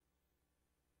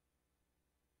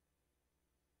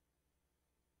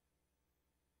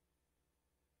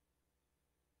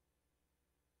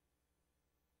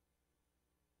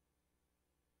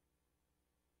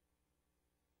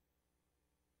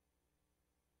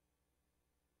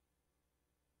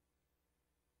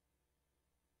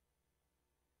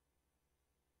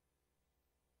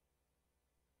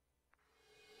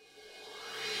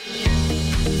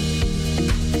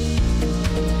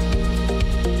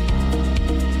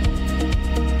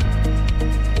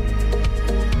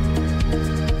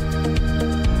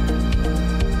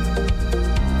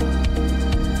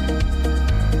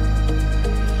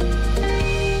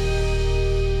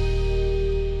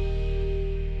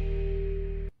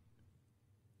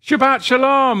Shabbat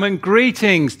Shalom and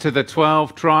greetings to the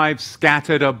 12 tribes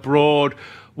scattered abroad.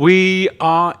 We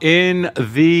are in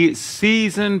the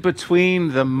season between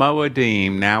the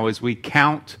Moedim now as we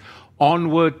count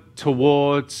onward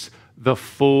towards the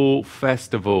full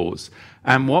festivals.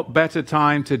 And what better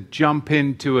time to jump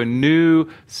into a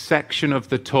new section of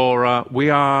the Torah?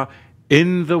 We are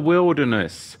in the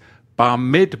wilderness. Bar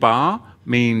Midbar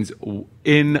means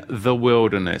in the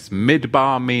wilderness.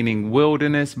 Midbar meaning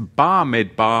wilderness. Bar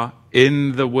Midbar,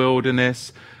 in the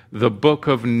wilderness. The book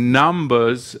of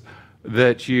Numbers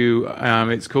that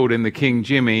it's called in the King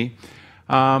Jimmy.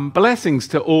 Blessings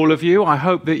to all of you. I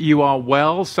hope that you are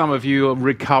well. Some of you are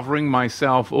recovering,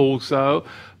 myself also.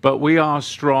 But we are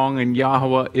strong and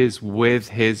Yahweh is with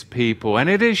his people. And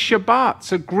it is Shabbat,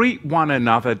 so greet one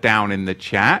another down in the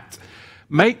chat.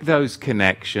 Make those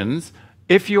connections.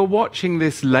 If you're watching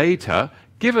this later,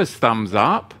 give us thumbs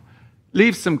up,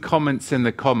 leave some comments in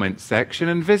the comments section,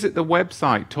 and visit the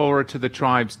website,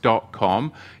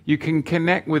 TorahToTheTribes.com. You can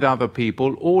connect with other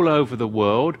people all over the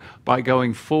world by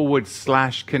going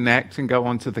 /connect and go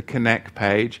onto the connect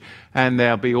page, and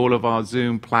there'll be all of our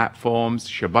Zoom platforms.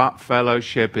 Shabbat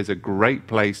Fellowship is a great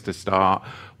place to start,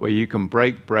 where you can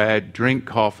break bread, drink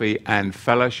coffee, and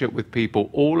fellowship with people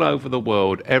all over the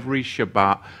world every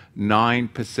Shabbat, 9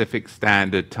 Pacific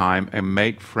Standard Time, and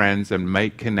make friends and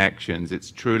make connections. It's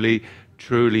truly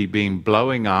been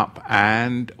blowing up,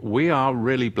 and we are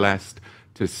really blessed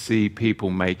to see people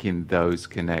making those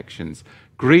connections.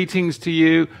 Greetings to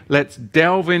you. Let's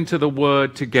delve into the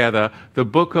word together. The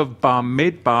book of Bar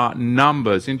Midbar,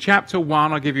 Numbers. In chapter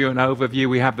 1, I'll give you an overview.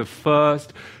 We have the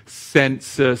first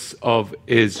census of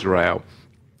Israel.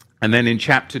 And then in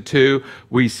chapter 2,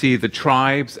 we see the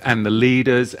tribes and the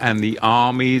leaders and the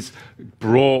armies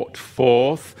brought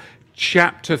forth.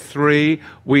 Chapter 3,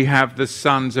 we have the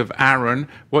sons of Aaron.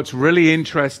 What's really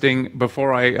interesting,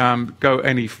 before I go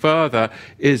any further,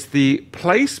 is the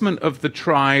placement of the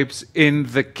tribes in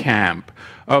the camp.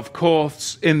 Of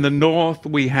course, in the north,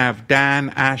 we have Dan,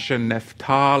 Asher,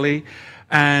 Naphtali.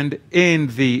 And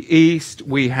in the east,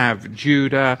 we have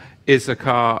Judah,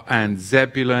 Issachar, and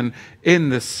Zebulun. In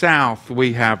the south,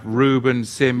 we have Reuben,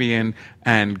 Simeon,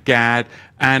 and Gad.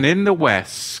 And in the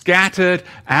west, scattered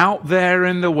out there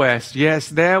in the west, yes,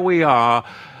 there we are,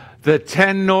 the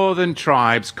 10 northern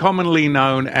tribes, commonly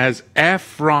known as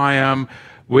Ephraim,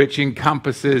 which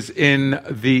encompasses in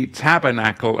the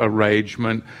tabernacle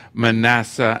arrangement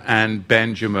Manasseh and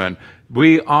Benjamin.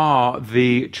 We are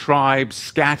the tribes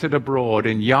scattered abroad,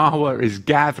 and Yahweh is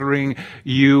gathering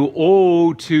you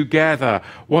all together.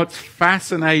 What's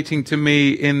fascinating to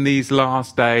me in these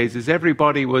last days is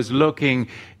everybody was looking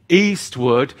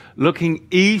eastward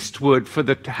for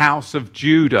the house of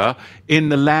Judah in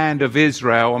the land of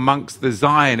Israel amongst the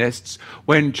Zionists,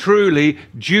 when truly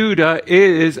Judah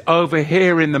is over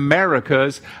here in the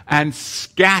Americas and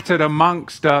scattered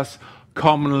amongst us,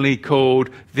 commonly called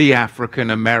the African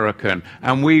American.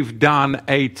 And we've done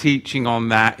a teaching on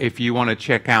that. If you want to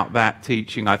check out that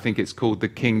teaching, I think it's called The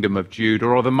Kingdom of Judah,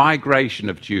 or The Migration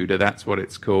of Judah. That's what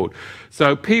it's called.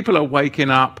 So people are waking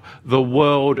up the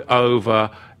world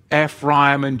over,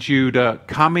 Ephraim and Judah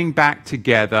coming back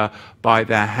together by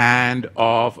the hand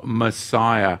of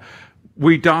Messiah.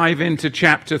 We dive into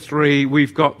chapter 3.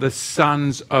 We've got the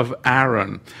sons of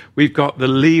Aaron. We've got the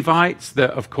Levites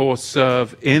that, of course,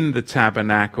 serve in the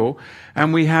tabernacle.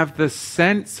 And we have the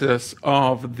census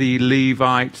of the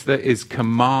Levites that is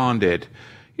commanded.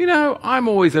 You know, I'm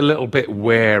always a little bit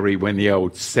wary when the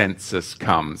old census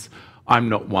comes. I'm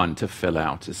not one to fill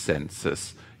out a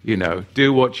census. You know,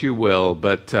 do what you will,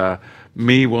 but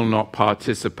me will not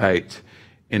participate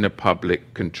in a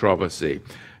public controversy.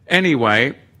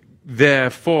 Anyway,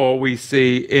 therefore, we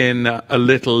see in a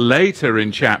little later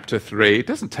in chapter 3, it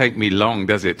doesn't take me long,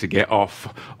 does it, to get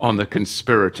off on the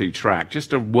conspiracy track.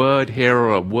 Just a word here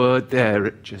or a word there,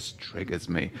 it just triggers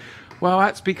me. Well,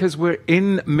 that's because we're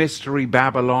in Mystery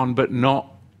Babylon, but not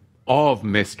of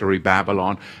Mystery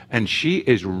Babylon, and she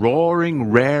is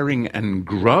roaring, raring, and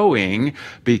growing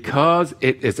because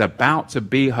it is about to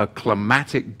be her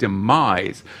climatic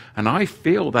demise. And I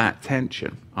feel that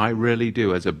tension. I really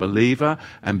do. As a believer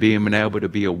and being able to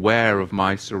be aware of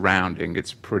my surrounding,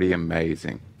 it's pretty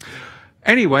amazing.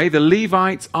 Anyway, the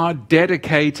Levites are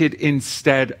dedicated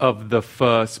instead of the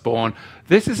firstborn.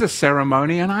 This is a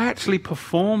ceremony, and I actually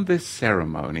performed this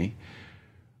ceremony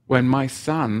when my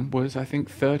son was, I think,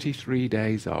 33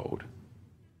 days old.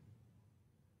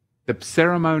 The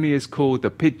ceremony is called the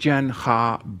Pidyon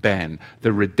Ha Ben,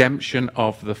 the redemption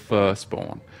of the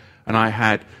firstborn. And I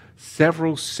had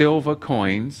several silver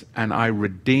coins, and I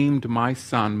redeemed my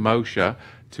son Moshe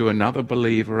to another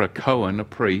believer, a Cohen, a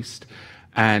priest.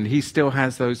 And he still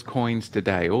has those coins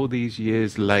today, all these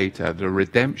years later. The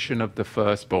redemption of the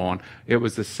firstborn. It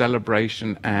was a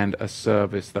celebration and a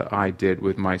service that I did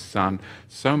with my son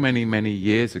so many, many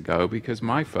years ago, because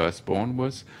my firstborn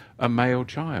was a male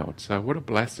child. So what a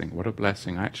blessing, what a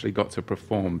blessing. I actually got to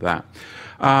perform that.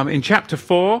 In chapter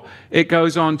 4, it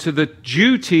goes on to the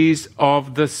duties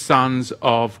of the sons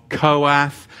of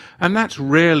Kohath. And that's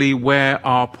really where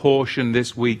our portion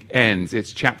this week ends.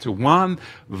 It's chapter 1,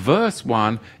 verse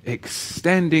 1,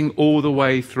 extending all the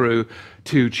way through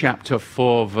to chapter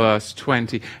 4, verse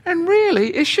 20. And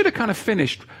really, it should have kind of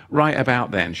finished right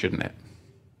about then, shouldn't it?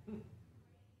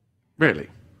 Really.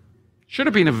 Should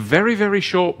have been a very, very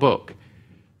short book.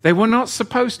 They were not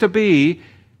supposed to be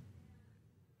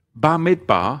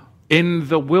Bamidbar in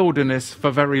the wilderness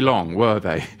for very long, were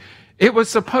they? It was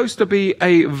supposed to be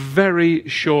a very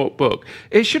short book.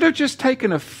 It should have just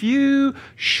taken a few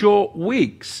short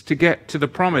weeks to get to the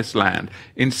promised land.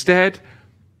 Instead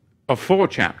of 4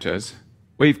 chapters,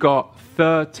 we've got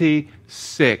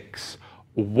 36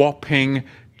 whopping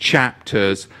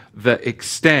chapters that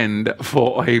extend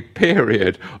for a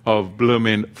period of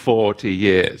blooming 40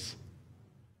 years.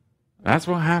 That's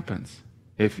what happens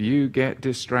if you get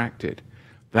distracted.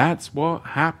 That's what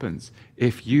happens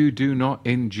if you do not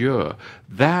endure.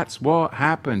 That's what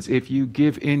happens if you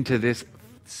give in to this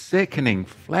sickening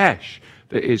flesh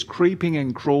that is creeping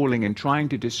and crawling and trying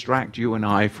to distract you and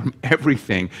I from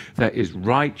everything that is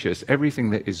righteous, everything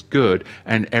that is good,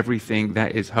 and everything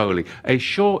that is holy. A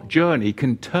short journey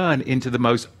can turn into the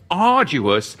most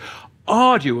arduous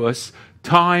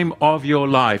time of your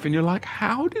life. And you're like,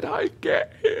 how did I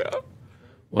get here?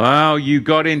 Well, you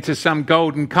got into some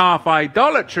golden calf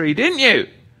idolatry, didn't you?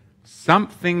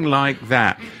 Something like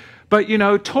that. But you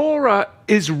know, Torah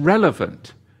is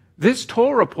relevant. This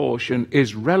Torah portion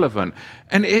is relevant.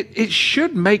 And it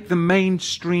should make the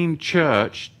mainstream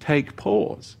church take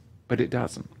pause. But it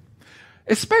doesn't.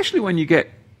 Especially when you get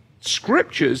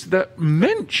scriptures that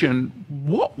mention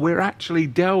what we're actually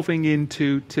delving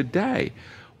into today.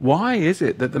 Why is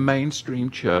it that the mainstream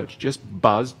church just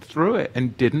buzzed through it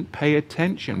and didn't pay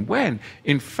attention? When,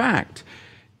 in fact,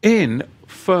 in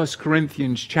 1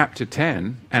 Corinthians chapter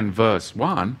 10 and verse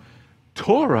 1,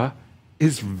 Torah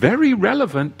is very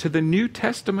relevant to the New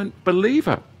Testament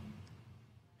believer.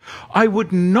 I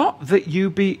would not that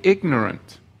you be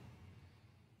ignorant,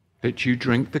 that you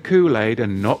drink the Kool-Aid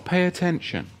and not pay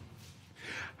attention.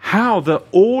 How that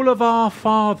all of our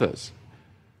fathers,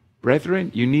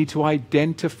 brethren, you need to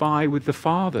identify with the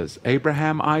fathers,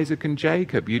 Abraham, Isaac, and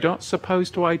Jacob. You're not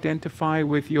supposed to identify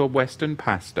with your Western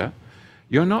pastor.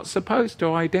 You're not supposed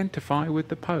to identify with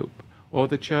the Pope or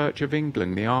the Church of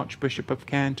England, the Archbishop of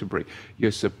Canterbury.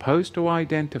 You're supposed to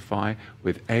identify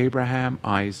with Abraham,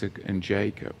 Isaac, and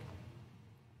Jacob.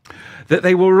 That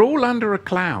they were all under a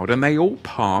cloud and they all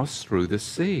passed through the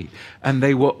sea. And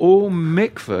they were all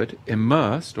mikvahd,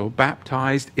 immersed or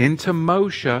baptized into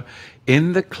Moshe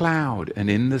in the cloud and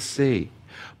in the sea.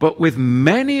 But with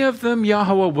many of them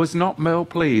Yahweh was not well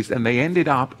pleased, and they ended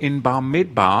up in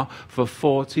Bamidbar for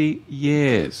 40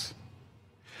 years.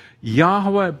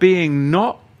 Yahweh being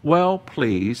not well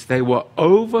pleased, they were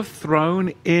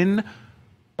overthrown in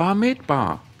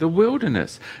Bamidbar, the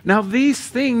wilderness. Now these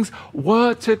things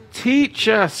were to teach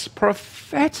us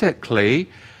prophetically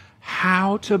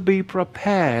how to be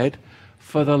prepared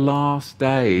for the last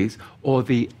days, or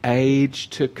the age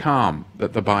to come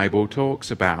that the Bible talks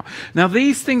about. Now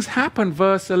these things happen,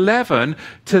 verse 11,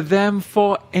 to them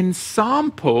for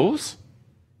ensamples,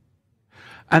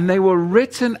 and they were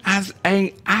written as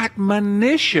an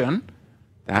admonition,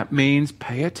 that means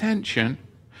pay attention,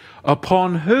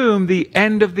 upon whom the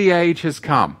end of the age has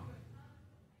come.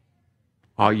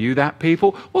 Are you that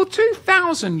people? Well,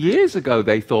 2,000 years ago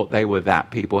they thought they were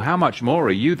that people. How much more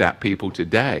are you that people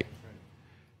today?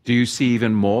 Do you see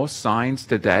even more signs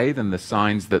today than the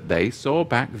signs that they saw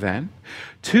back then?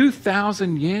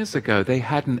 2,000 years ago, they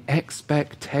had an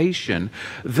expectation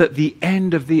that the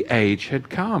end of the age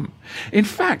had come. In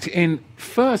fact, in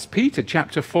 1 Peter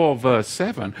chapter 4, verse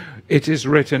 7, it is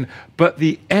written, "But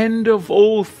the end of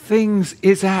all things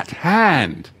is at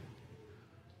hand."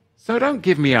 So don't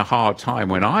give me a hard time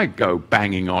when I go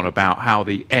banging on about how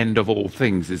the end of all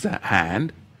things is at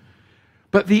hand.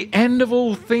 But the end of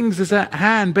all things is at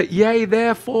hand. But yea,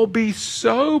 therefore be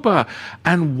sober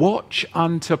and watch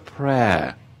unto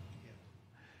prayer.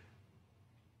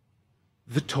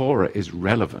 The Torah is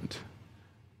relevant.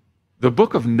 The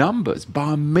book of Numbers,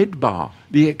 Bar Midbar,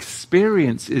 the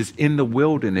experiences in the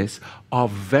wilderness are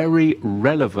very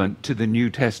relevant to the New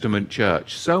Testament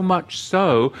church. So much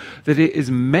so that it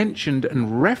is mentioned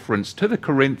and referenced to the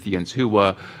Corinthians who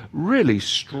were really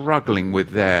struggling with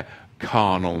their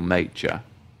carnal nature,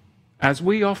 as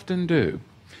we often do.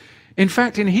 In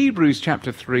fact, in Hebrews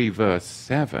chapter 3, verse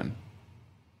 7,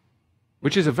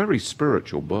 which is a very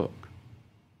spiritual book,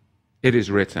 it is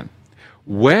written,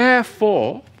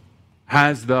 "Wherefore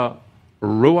has the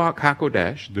Ruach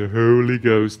HaKodesh, the Holy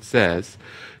Ghost, says,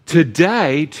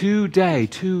 today,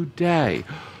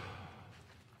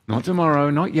 not tomorrow,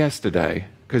 not yesterday,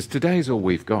 because today's all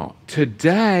we've got.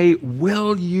 Today,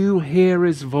 will you hear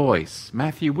his voice?"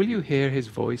 Matthew, will you hear his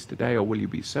voice today, or will you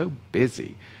be so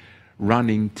busy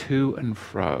running to and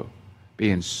fro,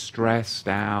 being stressed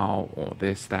out, or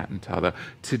this, that, and t'other?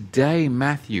 Today,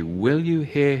 Matthew, will you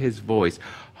hear his voice?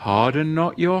 Harden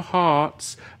not your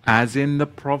hearts, as in the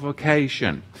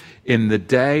provocation, in the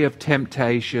day of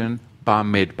temptation, Bar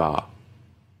Midbar.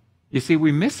 You see,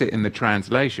 we miss it in the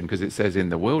translation because it says in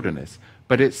the wilderness,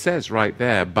 but it says right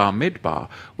there, Bar Midbar,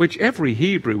 which every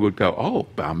Hebrew would go, "Oh,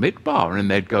 Bar Midbar,"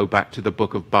 and they'd go back to the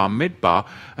book of Bar Midbar,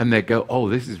 and they'd go, "Oh,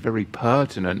 this is very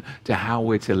pertinent to how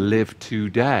we're to live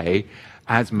today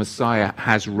as Messiah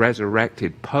has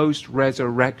resurrected."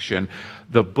 Post-resurrection,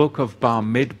 the book of Bar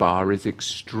Midbar is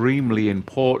extremely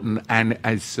important and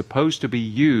is supposed to be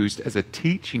used as a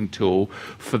teaching tool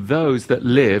for those that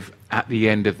live at the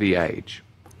end of the age.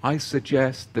 I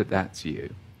suggest that that's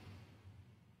you.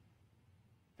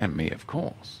 And me, of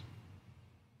course.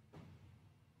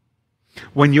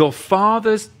 "When your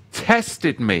fathers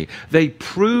tested me, they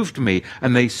proved me,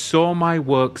 and they saw my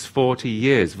works 40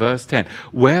 years. Verse 10,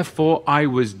 "Wherefore I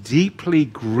was deeply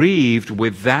grieved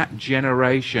with that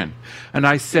generation. And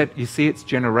I said," you see, it's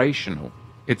generational.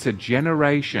 It's a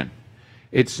generation.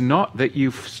 It's not that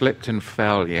you slipped and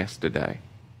fell yesterday.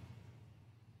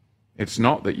 It's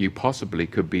not that you possibly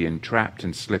could be entrapped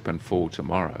and slip and fall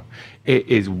tomorrow. It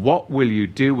is, what will you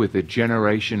do with the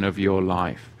generation of your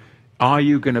life? Are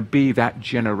you going to be that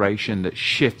generation that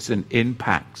shifts and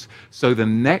impacts so the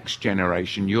next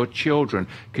generation, your children,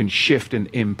 can shift and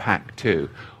impact too?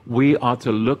 We are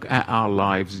to look at our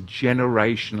lives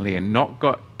generationally and not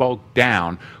get bogged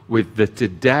down with the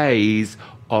todays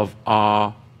of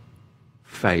our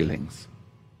failings.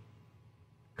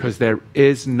 Because there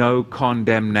is no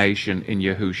condemnation in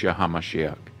Yahushua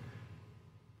HaMashiach.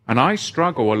 And I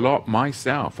struggle a lot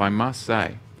myself, I must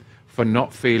say, for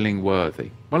not feeling worthy.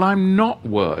 Well, I'm not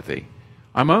worthy.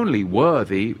 I'm only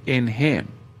worthy in him.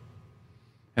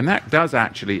 And that does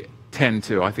actually tend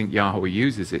to, I think Yahweh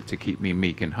uses it to keep me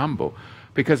meek and humble,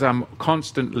 because I'm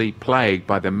constantly plagued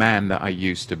by the man that I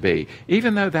used to be.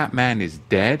 Even though that man is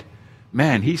dead,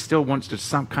 man, he still wants to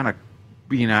some kind of,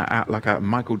 out like a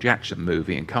Michael Jackson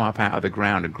movie and come up out of the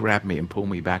ground and grab me and pull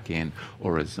me back in,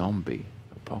 or a zombie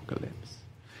apocalypse.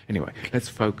 Anyway, let's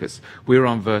focus. We're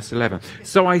on verse 11.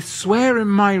 "So I swear in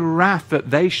my wrath that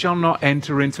they shall not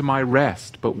enter into my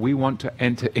rest," but we want to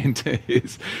enter into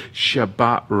his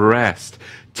Shabbat rest.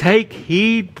 "Take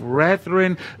heed,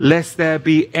 brethren, lest there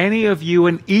be any of you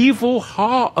an evil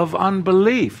heart of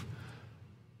unbelief."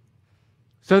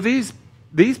 So these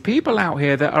people out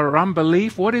here that are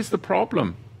unbelief, what is the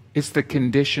problem? It's the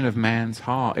condition of man's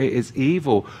heart. It is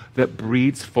evil that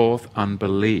breeds forth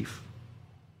unbelief.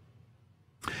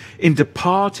 "In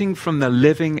departing from the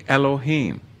living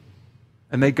Elohim."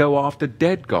 And they go after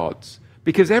dead gods,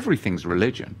 because everything's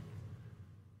religion.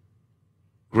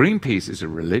 Greenpeace is a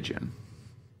religion.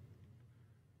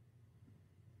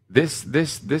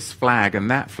 This flag and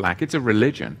that flag, it's a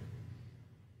religion.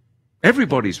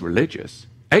 Everybody's religious.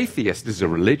 Atheist is a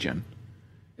religion.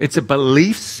 It's a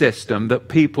belief system that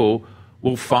people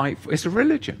will fight for. It's a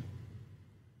religion.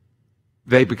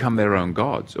 They become their own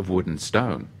gods of wood and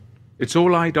stone. It's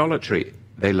all idolatry.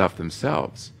 They love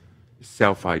themselves.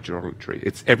 Self-idolatry.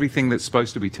 It's everything that's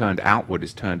supposed to be turned outward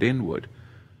is turned inward,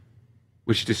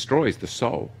 which destroys the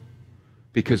soul,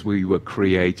 because we were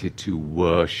created to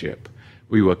worship.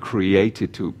 We were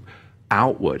created to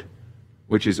outward,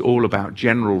 which is all about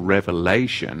general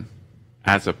revelation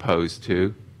as opposed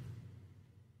to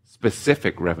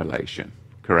specific revelation.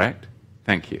 Correct?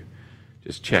 Thank you.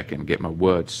 Just check and get my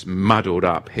words muddled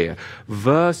up here.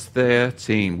 Verse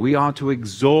 13, "We are to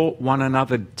exhort one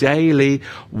another daily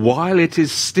while it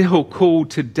is still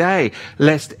called today,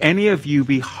 lest any of you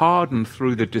be hardened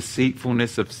through the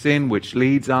deceitfulness of sin, which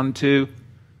leads unto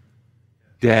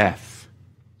death.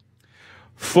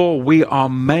 For we are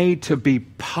made to be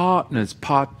partners,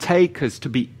 partakers, to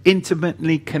be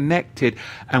intimately connected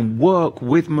and work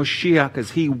with Mashiach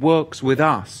as he works with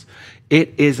us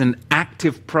It is an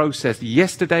active process.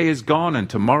 Yesterday is gone and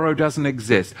tomorrow doesn't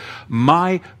exist.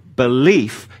 My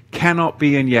belief cannot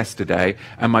be in yesterday,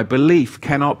 and my belief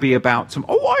cannot be about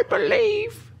tomorrow. Oh, I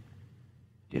believe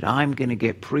that I'm going to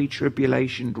get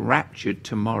pre-tribulation raptured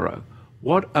tomorrow.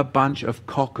 What a bunch of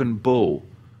cock and bull.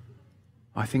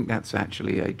 I think that's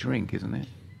actually a drink, isn't it?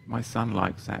 My son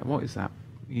likes that. What is that?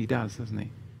 He does, doesn't he?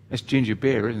 That's ginger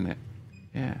beer, isn't it?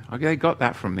 Yeah. They got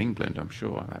that from England, I'm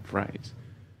sure, that phrase.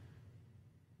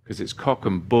 Because it's cock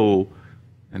and bull,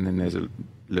 and then there's a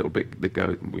little bit that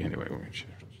goes... Anyway,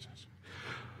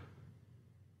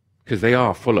 because they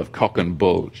are full of cock and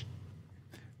bull.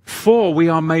 For we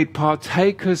are made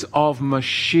partakers of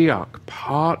Mashiach,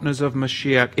 partners of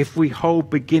Mashiach, if we hold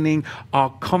beginning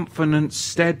our confidence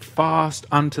steadfast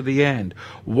unto the end.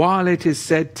 While it is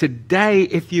said, today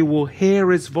if you will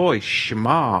hear his voice,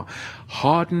 Shema,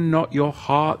 harden not your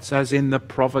hearts as in the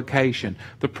provocation.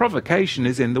 The provocation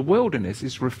is in the wilderness,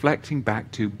 is reflecting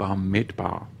back to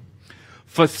Bamidbar.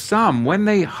 For some, when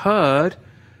they heard,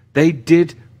 they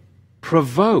did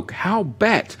provoke.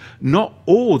 Howbeit, not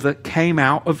all that came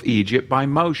out of Egypt by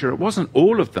Moshe. It wasn't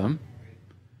all of them.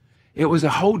 It was a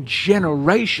whole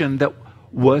generation that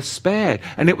were spared.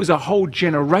 And it was a whole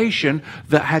generation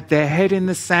that had their head in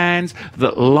the sands,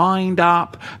 that lined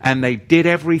up, and they did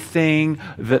everything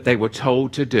that they were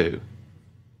told to do.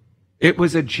 It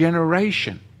was a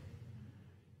generation.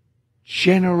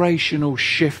 Generational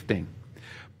shifting.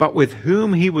 But with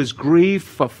whom he was grieved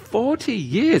for 40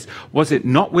 years, was it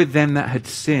not with them that had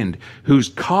sinned, whose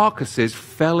carcasses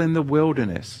fell in the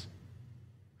wilderness,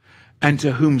 and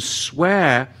to whom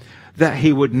sware that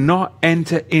he would not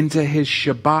enter into his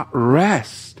Shabbat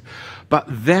rest, but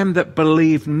them that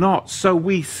believed not. So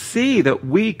we see that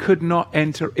we could not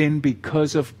enter in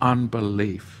because of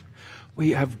unbelief.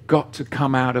 We have got to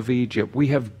come out of Egypt. We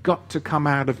have got to come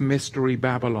out of Mystery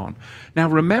Babylon. Now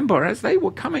remember, as they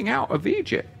were coming out of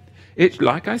Egypt,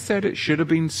 like I said, it should have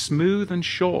been smooth and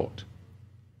short.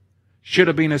 Should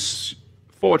have been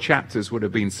 4 chapters would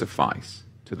have been suffice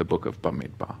to the book of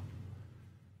Bamidbar.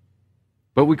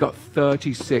 But we got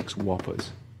 36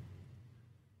 whoppers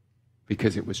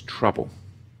because it was trouble.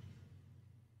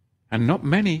 And not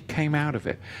many came out of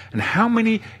it. And how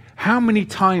many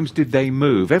times did they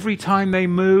move? Every time they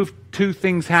moved, 2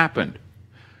 things happened.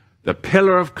 The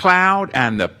pillar of cloud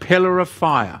and the pillar of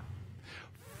fire.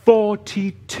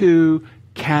 42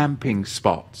 camping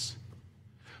spots.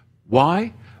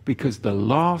 Why? Because the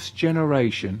last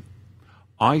generation,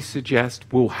 I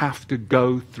suggest, will have to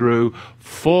go through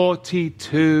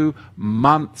 42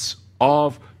 months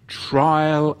of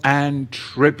trial and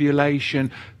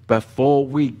tribulation before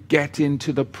we get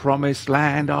into the promised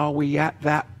land. Are we at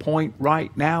that point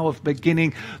right now of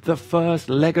beginning the first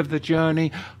leg of the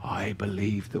journey? I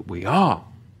believe that we are.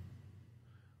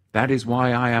 That is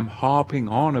why I am harping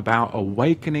on about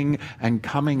awakening and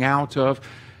coming out of,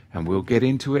 and we'll get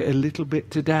into it a little bit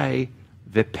today,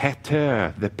 the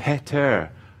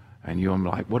Peter. And you're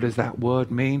like, what does that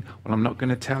word mean? Well, I'm not going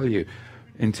to tell you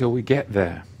until we get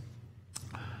there.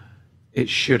 It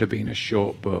should have been a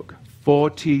short book.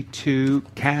 42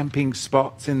 camping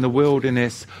spots in the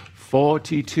wilderness,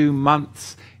 42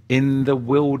 months in the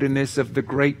wilderness of the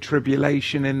Great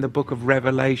Tribulation in the book of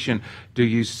Revelation. Do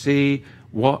you see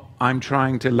what I'm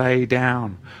trying to lay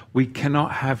down? We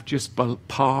cannot have just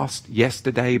past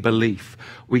yesterday belief.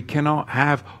 We cannot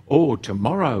have,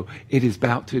 tomorrow. It is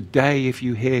about today if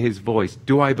you hear his voice.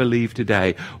 Do I believe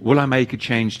today? Will I make a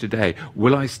change today?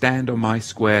 Will I stand on my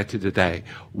square to today?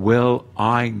 Will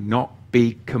I not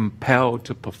be compelled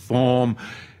to perform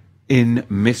in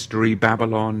Mystery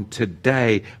Babylon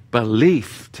today?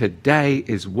 Belief today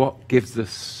is what gives the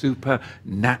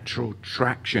supernatural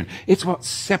traction. It's what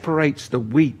separates the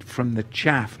wheat from the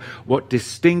chaff, what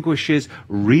distinguishes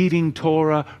reading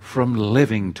Torah from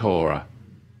living Torah.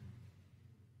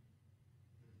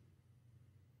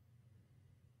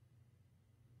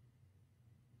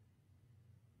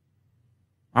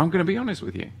 I'm going to be honest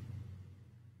with you.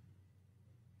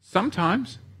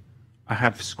 Sometimes I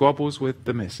have squabbles with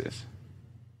the missus.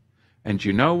 And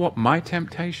you know what my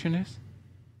temptation is?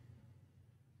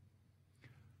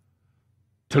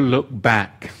 To look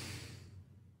back.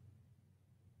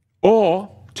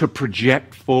 Or to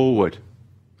project forward.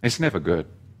 It's never good.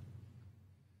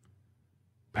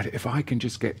 But if I can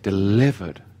just get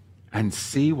delivered and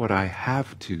see what I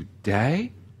have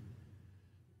today,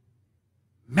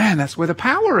 man, that's where the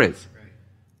power is.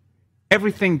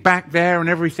 Everything back there and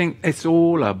everything, it's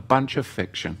all a bunch of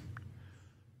fiction.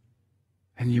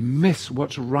 And you miss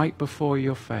what's right before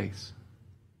your face.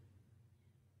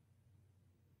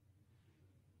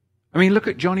 I mean, look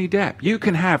at Johnny Depp. You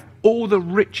can have all the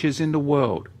riches in the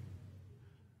world.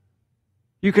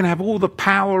 You can have all the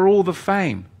power, all the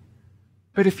fame.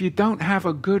 But if you don't have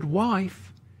a good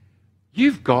wife,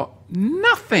 you've got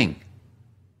nothing.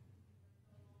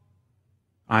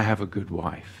 I have a good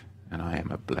wife, and I am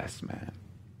a blessed man.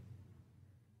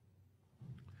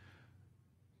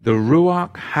 The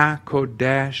Ruach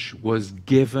HaKodesh was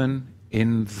given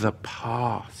in the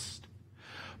past.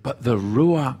 But the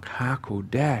Ruach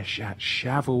HaKodesh at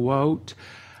Shavuot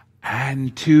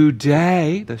and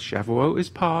today, the Shavuot is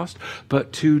past,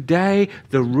 but today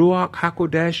the Ruach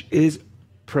HaKodesh is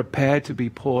prepared to be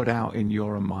poured out in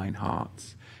your and mine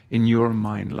hearts, in your and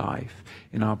mine life,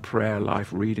 in our prayer life,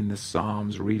 reading the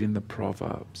Psalms, reading the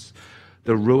Proverbs.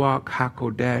 The Ruach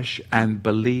HaKodesh and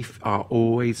belief are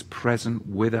always present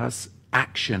with us.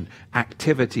 Action,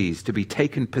 activities to be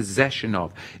taken possession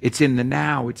of. It's in the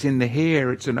now, it's in the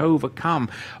here, it's an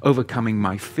overcoming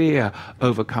my fear,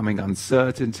 overcoming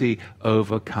uncertainty,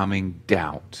 overcoming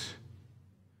doubt.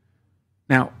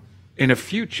 Now, in a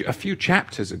few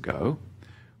chapters ago,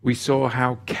 we saw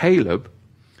how Caleb,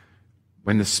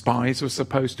 when the spies were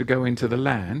supposed to go into the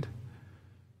land,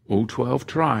 all 12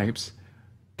 tribes,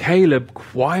 Caleb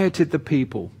quieted the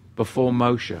people before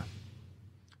Moshe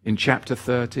in chapter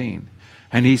 13.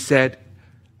 And he said,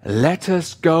 let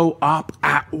us go up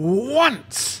at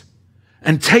once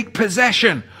and take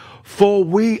possession, for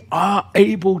we are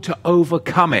able to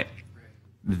overcome it.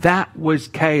 That was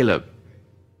Caleb.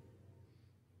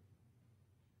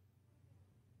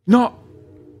 Not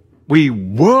we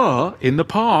were in the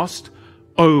past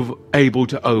able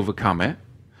to overcome it.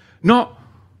 Not,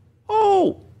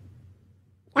 well,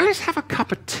 let's have a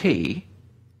cup of tea,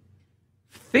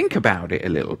 think about it a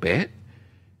little bit,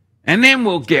 and then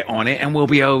we'll get on it and we'll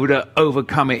be able to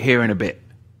overcome it here in a bit.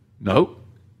 No,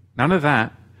 none of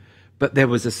that. But there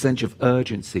was a sense of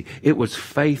urgency. It was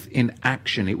faith in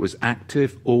action. It was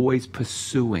active, always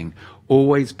pursuing,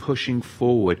 always pushing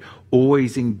forward,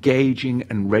 always engaging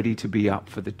and ready to be up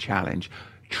for the challenge.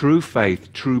 True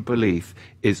faith, true belief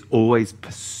is always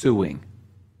pursuing.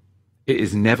 It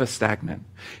is never stagnant.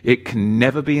 It can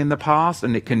never be in the past,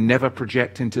 and it can never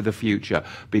project into the future,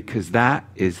 because that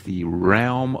is the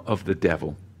realm of the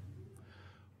devil.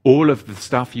 All of the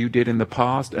stuff you did in the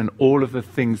past and all of the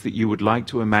things that you would like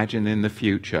to imagine in the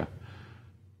future,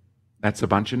 that's a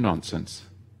bunch of nonsense.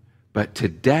 But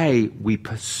today we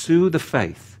pursue the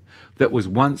faith that was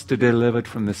once delivered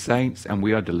from the saints, and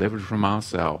we are delivered from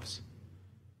ourselves.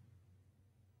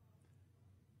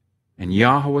 And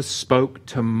Yahweh spoke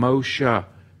to Moshe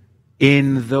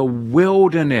in the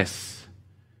wilderness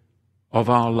of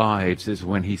our lives, is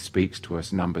when he speaks to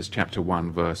us. Numbers chapter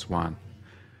 1, verse 1.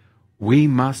 We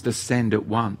must ascend at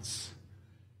once.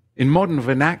 In modern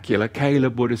vernacular,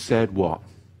 Caleb would have said what?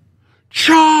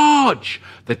 Charge!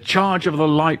 The charge of the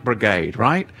light brigade,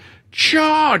 right?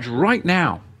 Charge right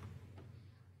now.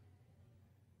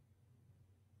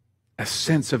 A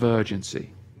sense of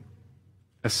urgency.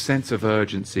 A sense of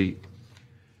urgency.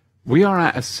 We are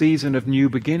at a season of new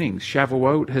beginnings.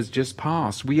 Shavuot has just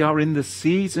passed. We are in the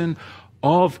season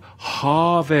of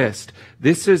harvest.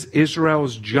 This is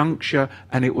Israel's juncture,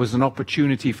 and it was an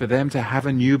opportunity for them to have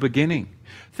a new beginning.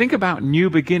 Think about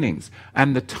new beginnings.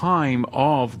 And the time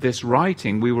of this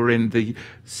writing, we were in the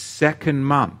second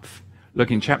month.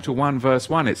 Look in chapter 1, verse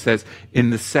 1, it says,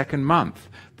 in the second month.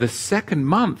 The second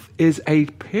month is a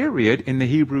period in the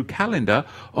Hebrew calendar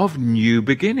of new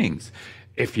beginnings.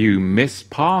 If you missed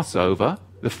Passover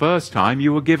the first time,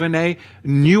 you were given a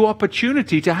new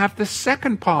opportunity to have the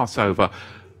second Passover.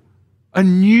 A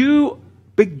new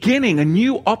beginning, a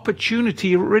new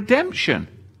opportunity of redemption.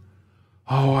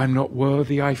 Oh, I'm not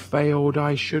worthy, I failed,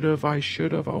 I should have.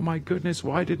 Oh my goodness,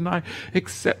 why didn't I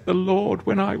accept the Lord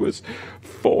when I was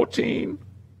 14?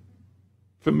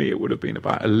 For me, it would have been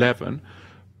about 11.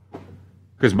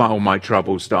 Because all my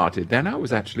trouble started then. I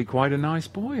was actually quite a nice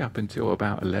boy up until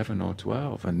about 11 or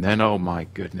 12. And then, oh my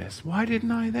goodness, why didn't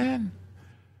I then?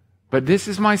 But this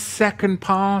is my second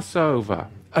Passover,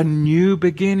 a new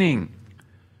beginning.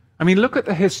 I mean, look at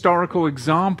the historical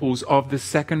examples of the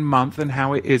second month and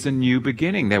how it is a new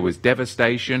beginning. There was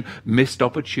devastation, missed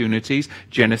opportunities.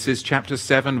 Genesis chapter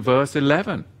 7, verse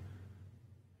 11.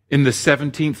 In the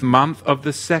 17th month of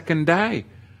the second day.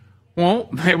 Well,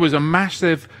 there was a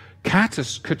massive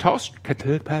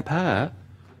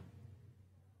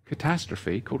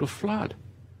catastrophe called a flood.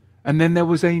 And then there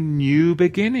was a new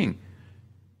beginning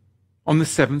on the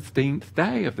 17th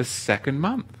day of the second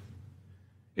month.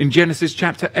 In Genesis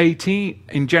chapter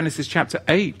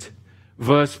 8,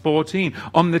 verse 14,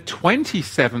 on the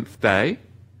 27th day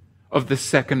of the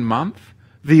second month,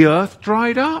 the earth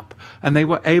dried up and they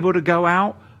were able to go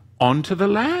out onto the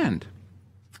land.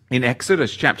 In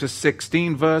Exodus chapter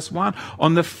 16, verse 1,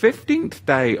 on the 15th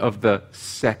day of the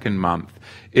second month,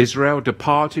 Israel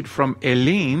departed from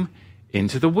Elim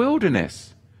into the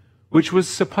wilderness, which was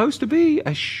supposed to be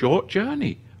a short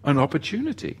journey, an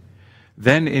opportunity.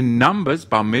 Then in Numbers,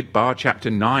 Bamidbar, chapter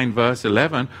 9, verse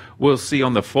 11, we'll see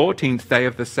on the 14th day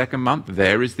of the second month,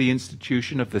 there is the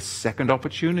institution of the second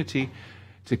opportunity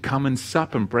to come and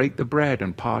sup and break the bread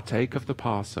and partake of the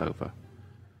Passover.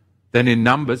 Then in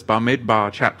Numbers,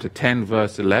 Bamidbar, chapter 10,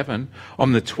 verse 11,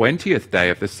 on the 20th day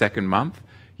of the second month,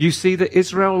 you see that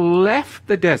Israel left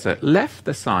the desert, left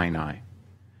the Sinai.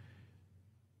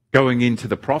 Going into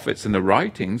the prophets and the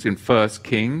writings in 1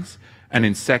 Kings and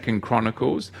in 2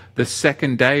 Chronicles, the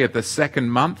second day of the second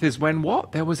month is when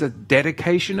what? There was a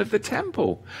dedication of the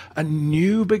temple, a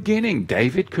new beginning.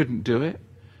 David couldn't do it,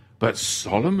 but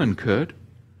Solomon could.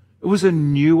 It was a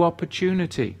new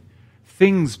opportunity.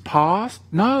 Things past?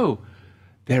 No,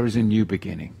 there is a new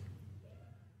beginning.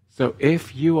 So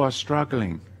if you are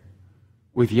struggling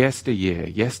with yesteryear,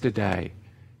 yesterday,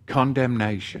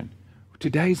 condemnation,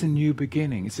 today's a new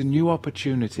beginning. It's a new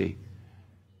opportunity.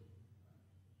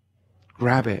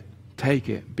 Grab it, take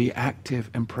it, be active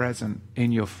and present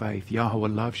in your faith. Yahweh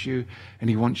loves you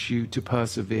and he wants you to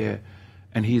persevere,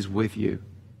 and he's with you.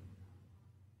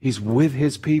 He's with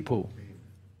his people.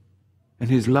 And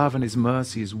his love and his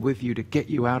mercy is with you to get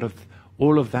you out of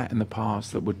all of that in the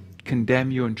past that would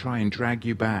condemn you and try and drag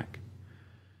you back.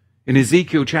 In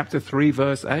Ezekiel chapter 3,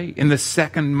 verse 8, in the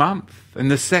second month, in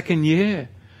the second year,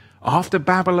 after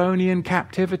Babylonian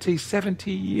captivity,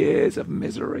 70 years of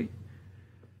misery,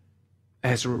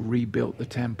 Ezra rebuilt the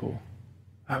temple.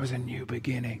 That was a new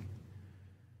beginning.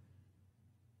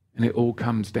 And it all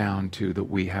comes down to that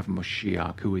we have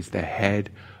Moshiach, who is the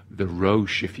head, the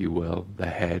Rosh, if you will, the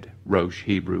head, Rosh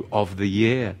Hebrew, of the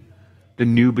year. The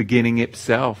new beginning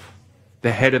itself.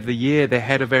 The head of the year, the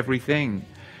head of everything.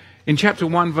 In chapter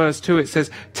 1, verse 2, it says,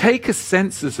 take a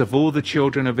census of all the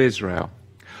children of Israel,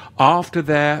 after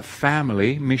their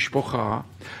family, Mishpochah,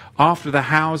 after the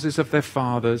houses of their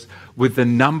fathers, with the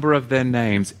number of their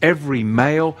names, every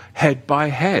male, head by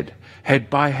head, head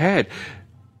by head.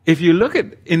 If you look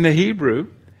at in the Hebrew,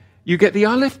 you get the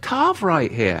Aleph Tav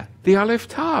right here, the Aleph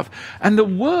Tav. And the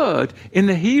word in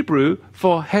the Hebrew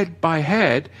for head by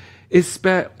head is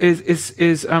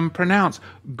pronounced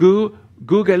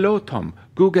gugelotum,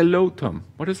 gugelotum.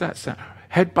 What does that sound?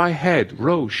 Head by head,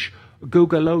 Rosh,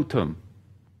 gugelotum.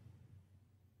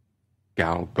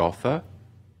 Golgotha,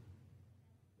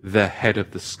 the head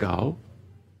of the skull,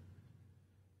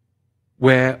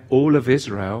 where all of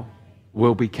Israel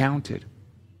will be counted,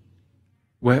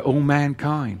 where all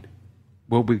mankind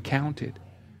will be counted,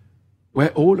 where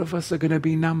all of us are going to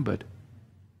be numbered.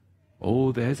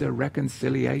 Oh, there's a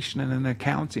reconciliation and an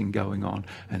accounting going on,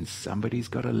 and somebody's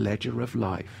got a ledger of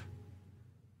life.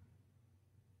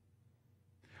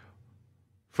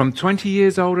 From 20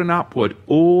 years old and upward,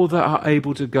 all that are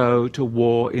able to go to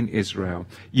war in Israel.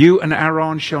 You and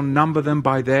Aaron shall number them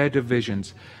by their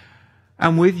divisions.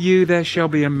 And with you there shall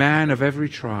be a man of every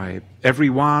tribe, every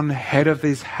one head of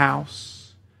his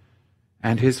house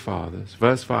and his fathers.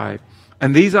 Verse 5.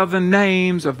 And these are the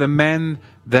names of the men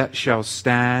that shall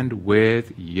stand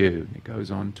with you. It goes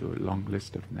on to a long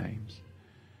list of names.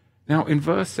 Now in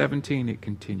verse 17 it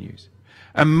continues.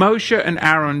 And Moshe and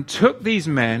Aaron took these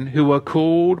men who were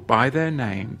called by their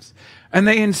names, and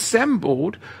they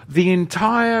assembled the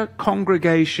entire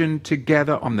congregation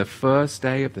together on the first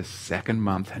day of the second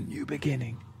month, a new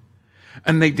beginning.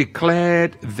 And they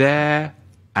declared their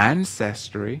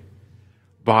ancestry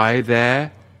by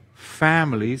their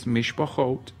families,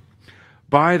 mishpachot,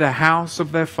 by the house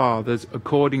of their fathers,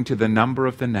 according to the number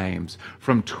of the names,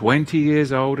 from 20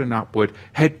 years old and upward,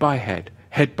 head by head,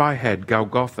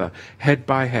 Golgotha, head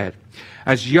by head.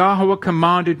 As Yahweh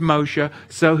commanded Moshe,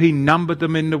 so he numbered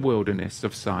them in the wilderness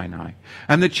of Sinai.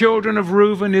 And the children of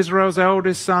Reuben, Israel's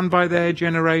eldest son, by their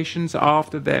generations,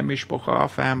 after their Mishpochah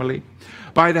family,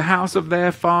 by the house of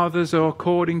their fathers, or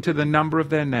according to the number of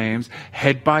their names,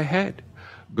 head by head,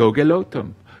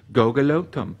 Gogelotum,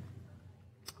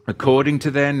 according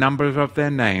to their number of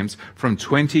their names, from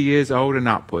 20 years old and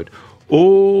upward,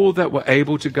 all that were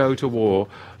able to go to war,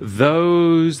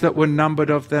 those that were numbered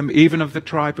of them, even of the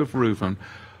tribe of Reuben,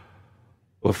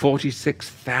 were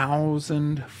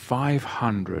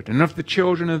 46,500. And of the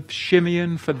children of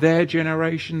Shimeon, for their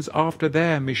generations after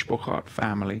their Mishpochat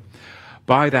family,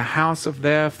 by the house of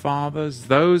their fathers,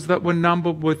 those that were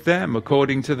numbered with them,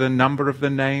 according to the number of the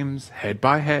names, head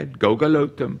by head,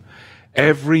 Gogalotum,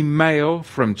 every male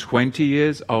from 20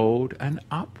 years old and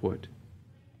upward.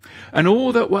 And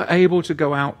all that were able to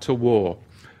go out to war,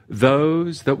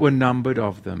 those that were numbered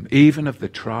of them, even of the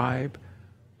tribe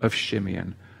of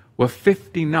Shimeon, were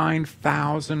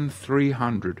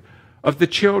 59,300. Of the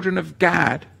children of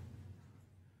Gad,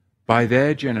 by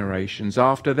their generations,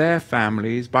 after their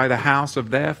families, by the house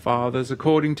of their fathers,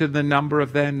 according to the number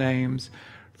of their names,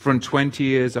 from 20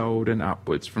 years old and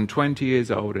upwards, from 20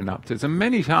 years old and upwards. And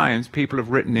many times people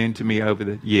have written into me over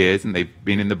the years, and they've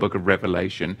been in the book of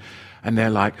Revelation, and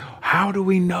they're like, how do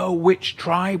we know which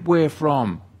tribe we're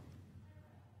from?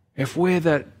 If we're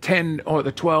the 10 or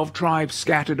the 12 tribes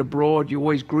scattered abroad, you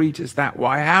always greet us that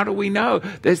way. How do we know?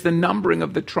 There's the numbering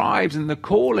of the tribes and the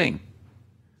calling.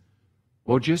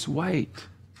 Or just wait.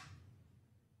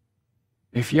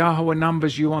 If Yahweh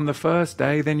numbers you on the first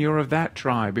day, then you're of that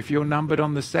tribe. If you're numbered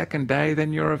on the second day,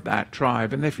 then you're of that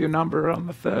tribe. And if you're numbered on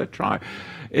the third tribe,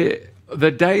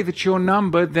 the day that you're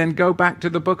numbered, then go back to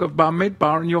the book of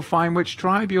Bamidbar and you'll find which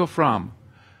tribe you're from.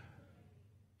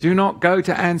 Do not go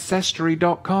to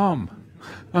Ancestry.com,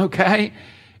 okay?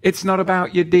 It's not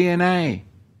about your DNA.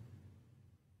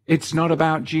 It's not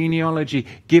about genealogy.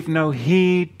 Give no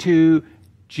heed to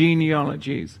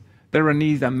genealogies. There are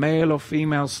neither male or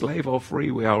female, slave or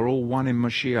free. We are all one in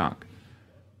Mashiach.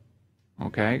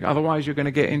 Okay? Otherwise, you're going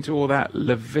to get into all that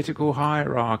Levitical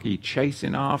hierarchy,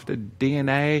 chasing after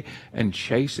DNA and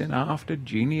chasing after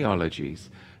genealogies.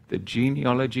 The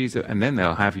genealogies, and then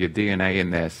they'll have your DNA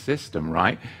in their system,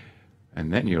 right?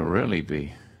 And then you'll really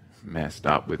be messed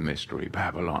up with Mystery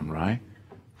Babylon, right?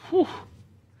 Whew.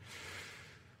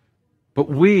 But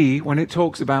when it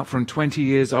talks about from 20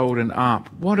 years old and up,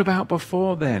 what about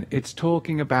before then? It's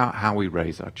talking about how we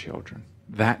raise our children,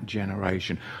 that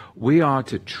generation. We are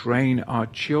to train our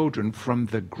children from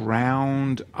the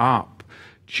ground up,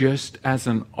 just as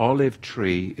an olive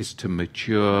tree is to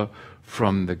mature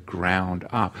from the ground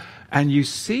up. And you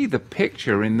see the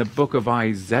picture in the book of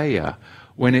Isaiah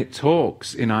when it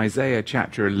talks in Isaiah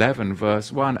chapter 11 verse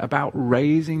 1 about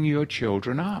raising your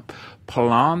children up,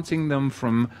 planting them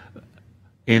from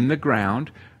in the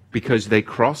ground because they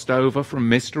crossed over from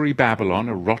Mystery Babylon,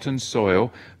 a rotten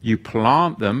soil. You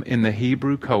plant them in the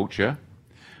Hebrew culture,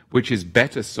 which is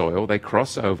better soil. They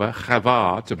cross over,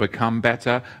 chavar, to become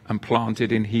better and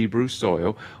planted in Hebrew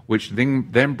soil, which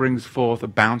then brings forth a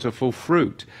bountiful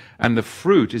fruit. And the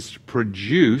fruit is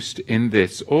produced in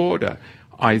this order.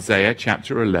 Isaiah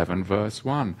chapter 11, verse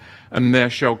 1. And there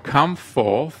shall come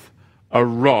forth a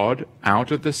rod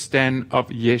out of the stem of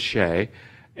Yeshai,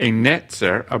 a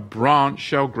netzer, a branch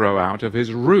shall grow out of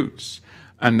his roots,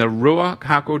 and the Ruach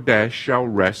HaKodesh shall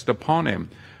rest upon him.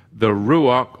 The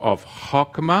Ruach of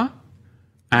Chokmah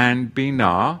and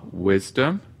Binah,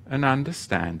 wisdom and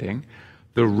understanding,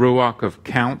 the Ruach of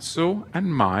counsel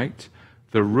and might,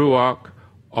 the Ruach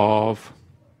of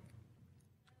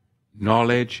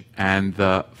knowledge and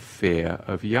the fear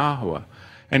of Yahweh.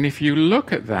 And if you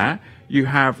look at that, you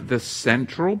have the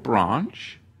central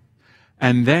branch,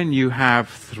 and then you have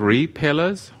 3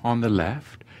 pillars on the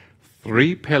left,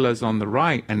 3 pillars on the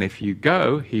right, and if you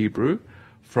go, Hebrew,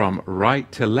 from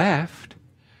right to left,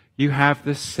 you have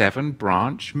the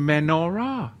 7-branch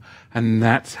menorah. And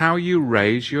that's how you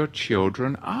raise your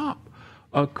children up,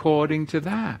 according to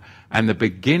that. And the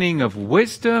beginning of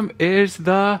wisdom is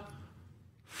the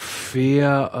fear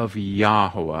of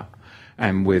Yahweh.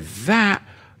 And with that,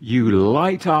 you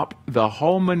light up the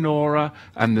whole menorah,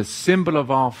 and the symbol of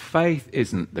our faith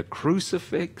isn't the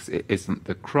crucifix, it isn't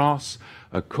the cross.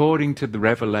 According to the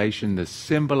Revelation, the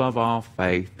symbol of our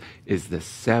faith is the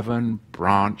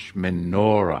 7-branch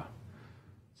menorah.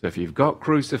 So if you've got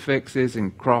crucifixes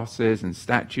and crosses and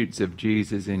statues of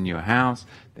Jesus in your house,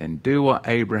 then do what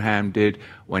Abraham did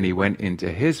when he went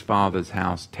into his father's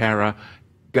house, Terah.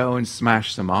 Go and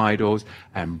smash some idols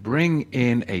and bring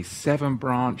in a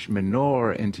 7-branch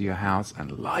menorah into your house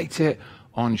and light it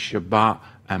on Shabbat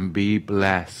and be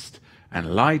blessed.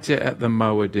 And light it at the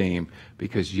Moedim,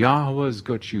 because Yahweh's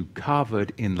got you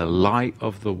covered in the light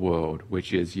of the world,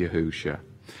 which is Yahusha.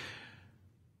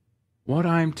 What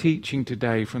I'm teaching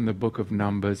today from the book of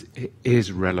Numbers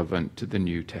is relevant to the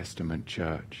New Testament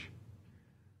church.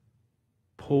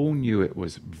 Paul knew it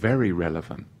was very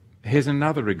relevant. Here's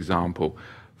another example.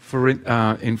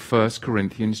 In 1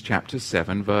 Corinthians chapter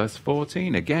 7, verse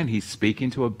 14. Again, he's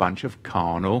speaking to a bunch of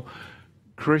carnal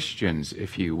Christians,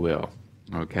 if you will,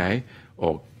 okay?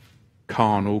 Or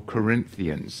carnal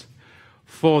Corinthians.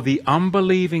 For the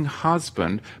unbelieving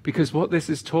husband, because what this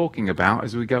is talking about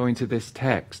as we go into this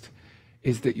text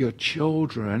is that your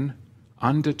children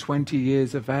under 20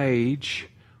 years of age,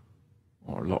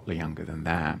 or a lot younger than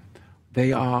that,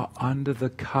 they are under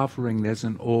the covering. There's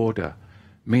an order.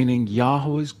 meaning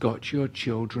Yahweh's got your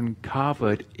children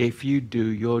covered if you do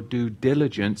your due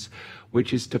diligence,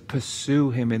 which is to pursue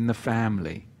him in the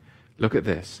family. Look at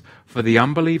this. For the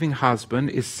unbelieving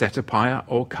husband is set apart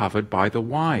or covered by the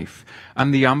wife,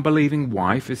 and the unbelieving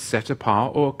wife is set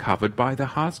apart or covered by the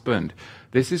husband.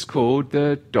 This is called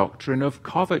the doctrine of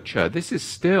coverture. This is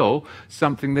still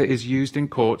something that is used in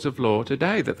courts of law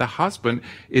today, that the husband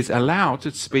is allowed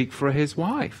to speak for his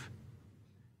wife.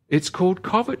 It's called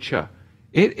coverture.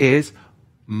 It is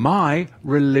my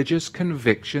religious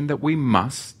conviction that we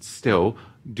must still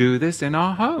do this in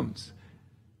our homes.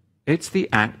 It's the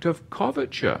act of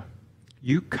coverture.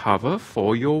 You cover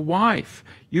for your wife.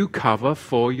 You cover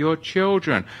for your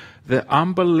children. The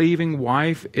unbelieving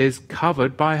wife is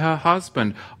covered by her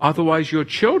husband. Otherwise, your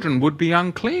children would be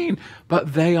unclean.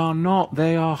 But they are not.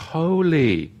 They are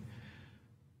holy.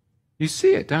 You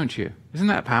see it, don't you? Isn't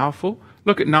that powerful?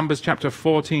 Look at Numbers chapter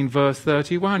 14, verse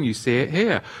 31. You see it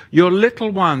here. Your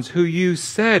little ones who you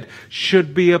said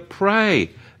should be a prey,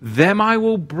 them I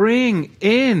will bring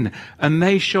in, and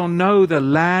they shall know the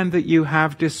land that you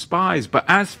have despised. But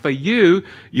as for you,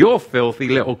 your filthy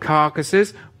little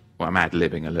carcasses, well, I'm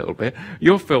ad-libbing a little bit,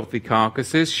 your filthy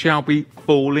carcasses shall be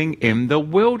falling in the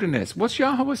wilderness. What's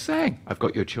Yahweh saying? I've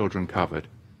got your children covered.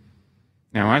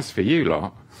 Now, as for you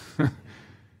lot,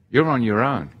 you're on your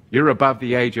own. You're above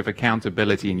the age of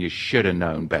accountability, and you should have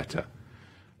known better.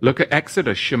 Look at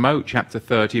Exodus, Shemot, chapter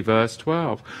 30, verse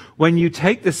 12. When you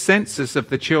take the census of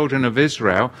the children of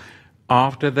Israel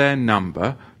after their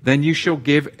number, then you shall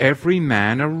give every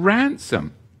man a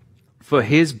ransom for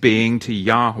his being to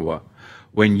Yahweh.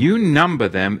 When you number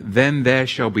them, then there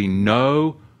shall be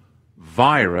no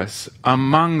virus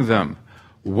among them.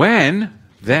 When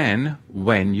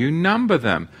you number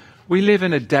them. We live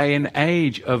in a day and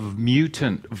age of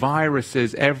mutant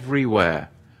viruses everywhere.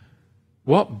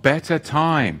 What better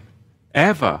time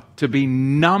ever to be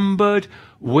numbered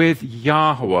with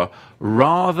Yahweh,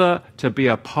 rather to be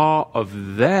a part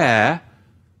of their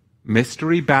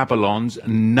Mystery Babylon's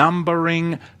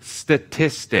numbering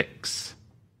statistics,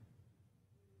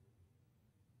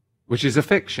 which is a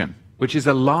fiction, which is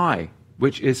a lie,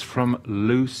 which is from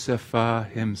Lucifer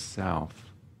himself.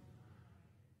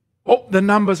 Oh, the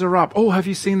numbers are up. Oh, have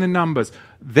you seen the numbers?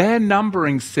 Their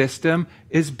numbering system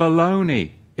is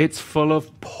baloney. It's full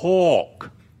of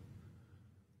pork.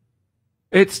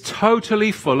 It's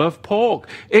totally full of pork.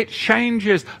 It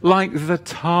changes like the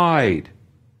tide.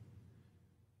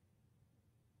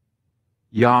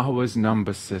 Yahweh's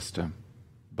number system,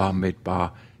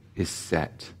 Bamidbar, is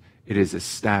set. It is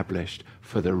established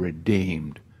for the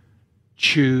redeemed.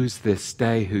 Choose this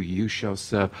day who you shall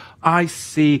serve. I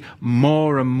see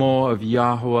more and more of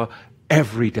Yahweh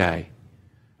every day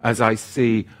as I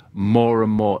see more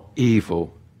and more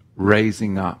evil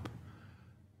raising up.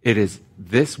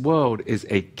 This world is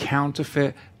a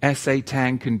counterfeit.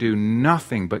 Satan can do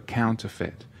nothing but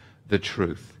counterfeit the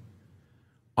truth.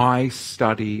 I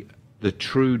study the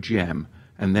true gem,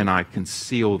 and then I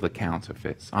conceal the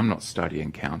counterfeits. I'm not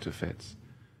studying counterfeits.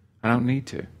 I don't need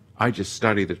to. I just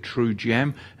study the true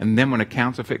gem, and then when a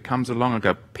counterfeit comes along, I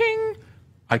go, ping,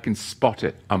 I can spot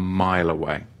it a mile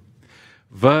away.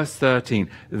 Verse 13,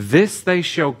 this they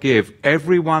shall give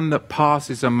everyone that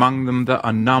passes among them that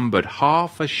are numbered,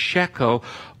 half a shekel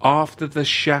after the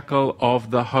shekel of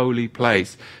the holy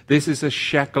place. This is a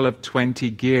shekel of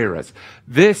 20 gerahs.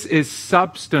 This is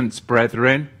substance,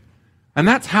 brethren, and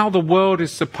that's how the world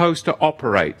is supposed to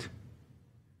operate.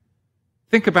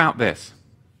 Think about this.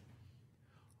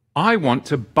 I want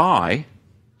to buy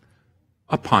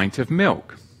a pint of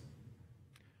milk.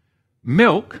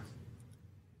 Milk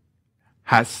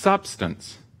has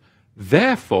substance.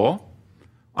 Therefore,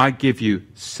 I give you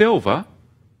silver,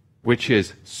 which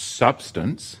is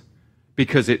substance,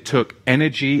 because it took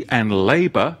energy and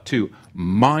labor to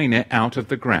mine it out of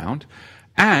the ground,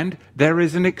 and there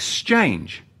is an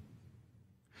exchange.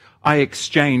 I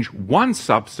exchange one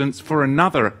substance for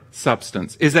another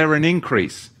substance. Is there an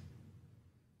increase?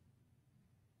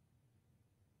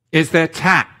 Is there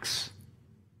tax?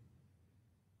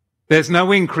 There's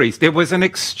no increase. There was an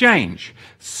exchange.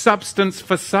 Substance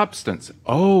for substance.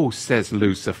 Oh, says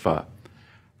Lucifer,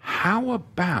 how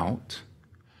about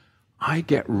I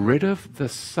get rid of the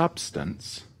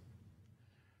substance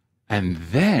and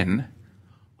then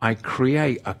I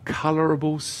create a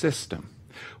colorable system,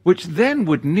 which then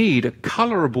would need a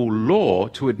colorable law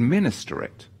to administer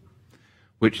it,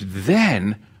 which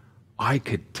then I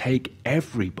could take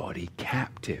everybody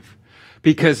captive.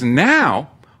 Because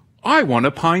now I want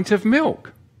a pint of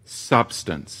milk,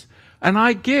 substance, and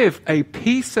I give a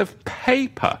piece of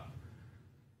paper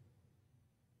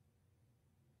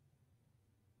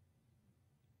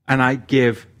and I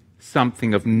give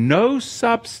something of no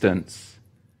substance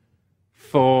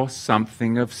for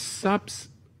something of substance.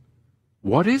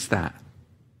 What is that?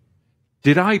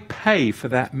 Did I pay for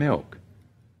that milk?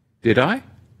 Did I?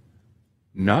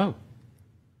 No.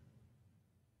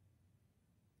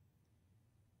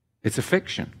 It's a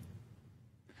fiction.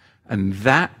 And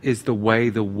that is the way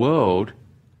the world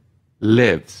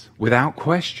lives, without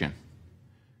question.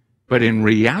 But in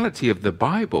reality of the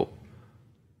Bible,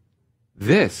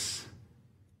 this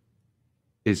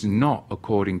is not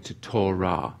according to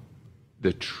Torah,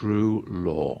 the true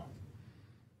law,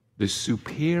 the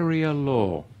superior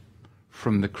law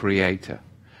from the Creator.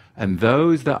 And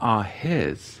those that are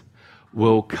His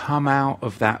will come out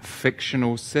of that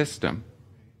fictional system,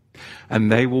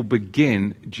 and they will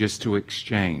begin just to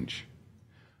exchange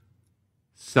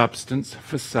substance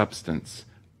for substance.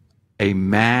 A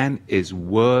man is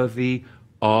worthy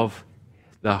of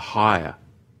the hire.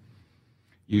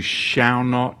 You shall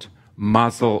not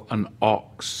muzzle an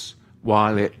ox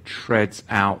while it treads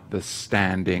out the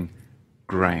standing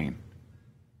grain.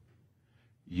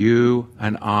 You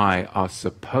and I are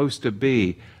supposed to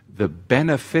be the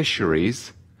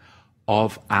beneficiaries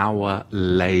of our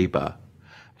labor.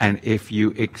 And if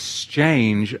you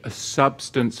exchange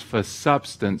substance for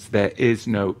substance, there is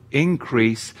no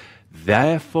increase.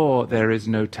 Therefore, there is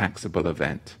no taxable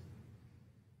event.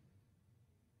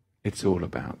 It's all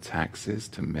about taxes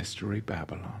to Mystery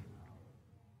Babylon.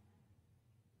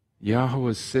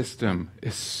 Yahweh's system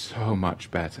is so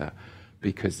much better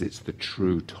because it's the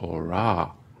true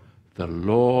Torah. The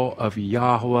law of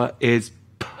Yahweh is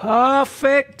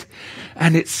perfect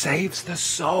and it saves the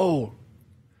soul.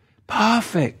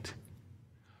 Perfect.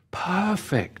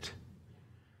 Perfect.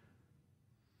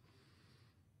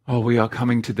 Oh, we are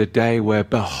coming to the day where,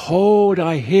 behold,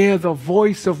 I hear the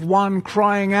voice of one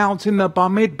crying out in the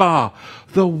Bamidbar,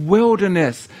 the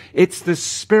wilderness. It's the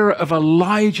spirit of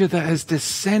Elijah that is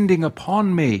descending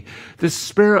upon me. The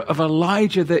spirit of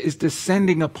Elijah that is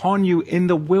descending upon you in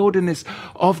the wilderness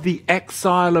of the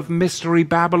exile of Mystery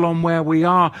Babylon where we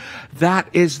are. That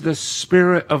is the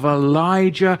spirit of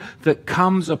Elijah that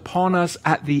comes upon us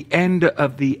at the end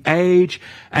of the age.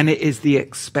 And it is the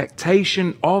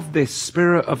expectation of this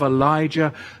spirit of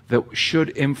Elijah that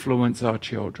should influence our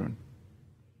children.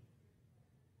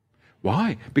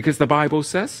 Why? Because the Bible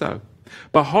says so.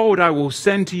 Behold, I will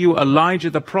send to you Elijah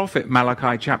the prophet,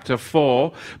 Malachi chapter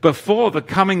 4, before the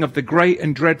coming of the great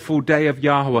and dreadful day of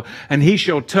Yahweh. And he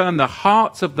shall turn the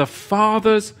hearts of the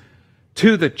fathers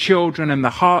to the children and the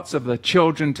hearts of the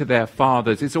children to their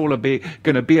fathers. It's all going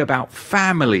to be about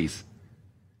families.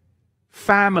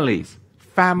 Families.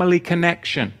 Family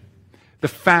connection. The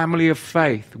family of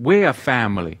faith. We're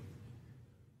family.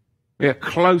 We are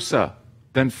closer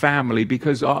than family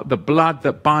because the blood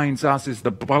that binds us is the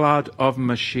blood of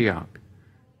Mashiach.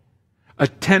 A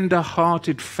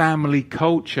tender-hearted family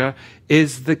culture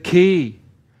is the key.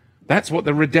 That's what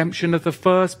the redemption of the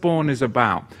firstborn is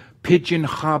about. Pidyon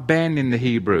haben in the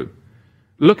Hebrew.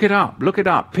 Look it up. Look it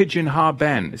up. Pidyon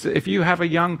haben. If you have a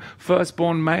young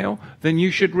firstborn male, then you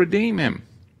should redeem him.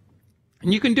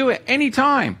 And you can do it any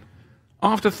time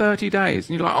after 30 days.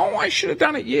 And you're like, oh, I should have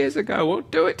done it years ago. Well,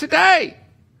 do it today.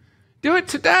 Do it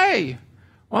today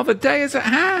while the day is at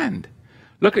hand.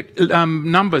 Look at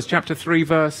Numbers chapter 3,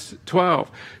 verse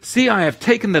 12. See, I have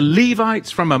taken the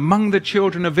Levites from among the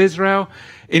children of Israel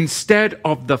instead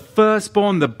of the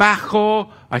firstborn, the Bachor.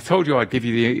 I told you I'd give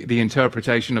you the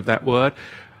interpretation of that word.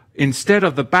 Instead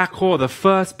of the Bachor, the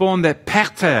firstborn, the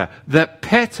Peter,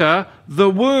 the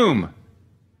womb.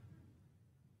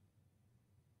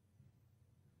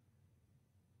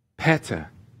 Peter,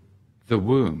 the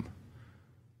womb.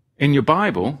 In your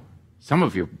Bible, some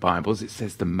of your Bibles, it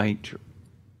says the matrix.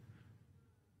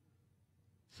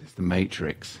 It says the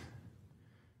matrix.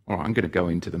 All right, I'm going to go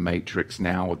into the matrix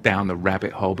now or down the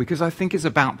rabbit hole because I think it's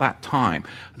about that time.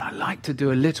 And I like to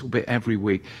do a little bit every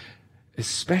week,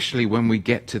 especially when we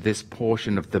get to this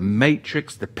portion of the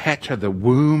matrix, the Petra, the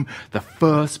womb, the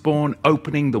firstborn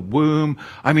opening the womb.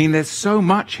 I mean, there's so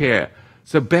much here.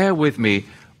 So bear with me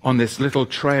on this little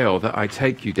trail that I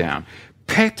take you down.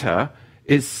 Peter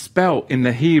is spelt in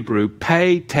the Hebrew,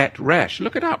 Pei Tet Resh.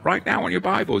 Look it up right now on your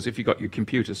Bibles if you've got your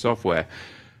computer software.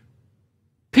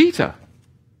 Peter.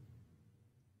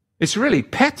 It's really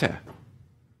Peter.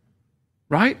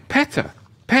 Right? Peter.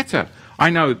 Peter. I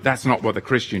know that's not what the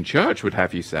Christian church would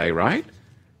have you say, right?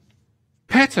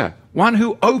 Peter, one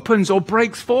who opens or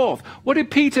breaks forth. What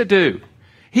did Peter do?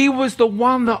 He was the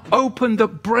one that opened,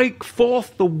 that break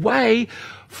forth the way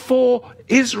for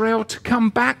Israel to come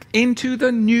back into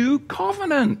the new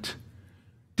covenant.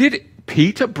 Did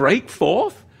Peter break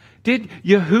forth? Did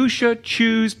Yahusha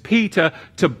choose Peter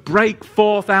to break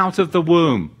forth out of the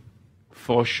womb?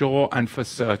 For sure and for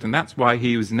certain. That's why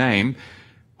he was named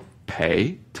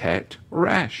Pe Tet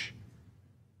Resh.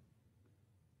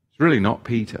 It's really not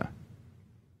Peter.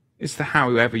 It's the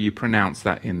however you pronounce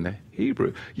that in the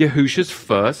Hebrew. Yahusha's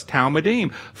first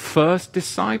Talmudim, first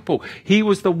disciple. He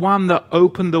was the one that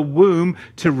opened the womb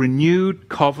to renewed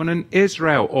covenant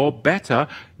Israel, or better,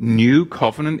 new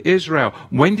covenant Israel.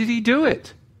 When did he do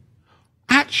it?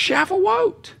 At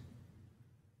Shavuot.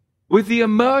 With the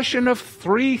immersion of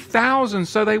 3,000,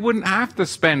 so they wouldn't have to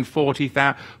spend 40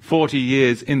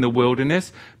 years in the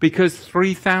wilderness because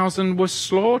 3,000 were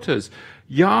slaughters.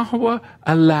 Yahweh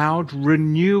allowed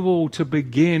renewal to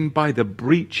begin by the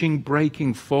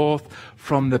breaking forth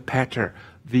from the Peter,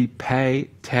 the Pe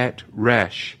Tet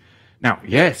Resh. Now,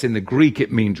 yes, in the Greek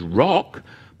it means rock,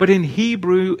 but in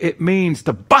Hebrew it means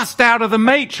to bust out of the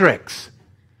matrix.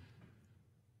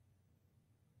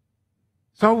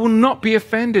 So I will not be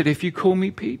offended if you call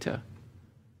me Peter.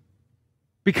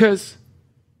 Because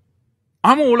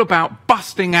I'm all about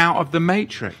busting out of the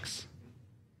matrix.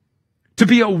 To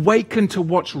be awakened to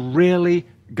what's really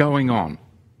going on.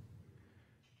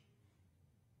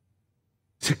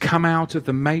 To come out of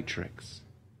the matrix.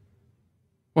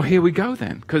 Well, here we go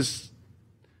then, because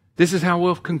this is how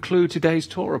we'll conclude today's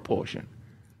Torah portion.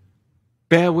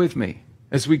 Bear with me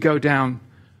as we go down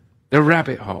the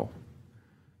rabbit hole.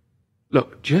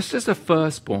 Look, just as the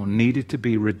firstborn needed to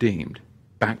be redeemed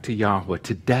back to Yahweh,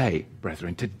 today,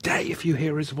 brethren, today, if you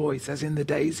hear his voice, as in the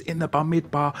days in the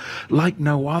Bamidbar, like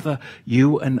no other,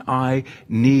 you and I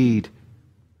need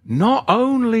not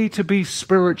only to be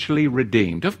spiritually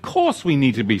redeemed. Of course we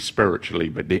need to be spiritually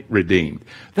redeemed.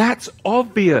 That's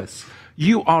obvious.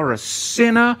 You are a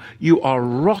sinner, you are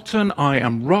rotten, I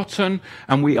am rotten,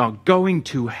 and we are going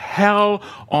to hell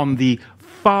on the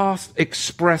fast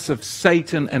express of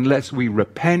Satan unless we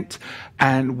repent,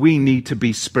 and we need to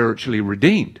be spiritually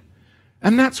redeemed.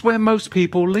 And that's where most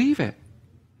people leave it.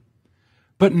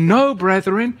 But no,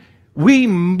 brethren, we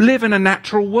live in a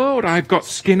natural world. I've got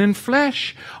skin and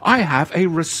flesh. I have a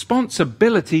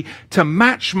responsibility to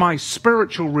match my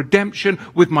spiritual redemption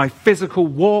with my physical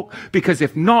walk, because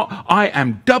if not, I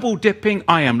am double dipping,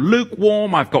 I am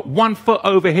lukewarm, I've got one foot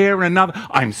over here and another.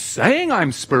 I'm saying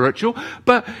I'm spiritual,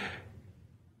 but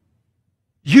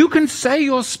you can say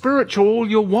you're spiritual all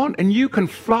you want, and you can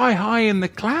fly high in the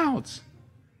clouds.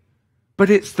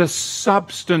 But it's the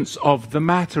substance of the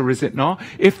matter, is it not?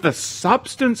 If the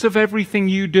substance of everything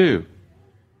you do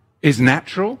is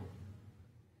natural,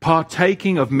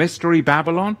 partaking of Mystery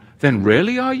Babylon, then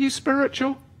really are you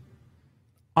spiritual?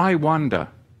 I wonder.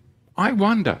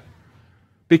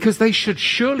 Because they should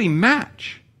surely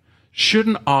match.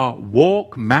 Shouldn't our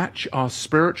walk match our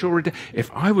spiritual redemption? If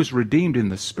I was redeemed in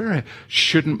the Spirit,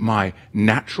 shouldn't my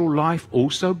natural life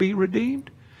also be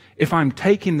redeemed? If I'm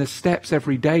taking the steps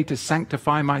every day to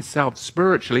sanctify myself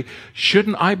spiritually,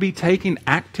 shouldn't I be taking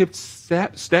active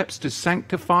steps to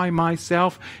sanctify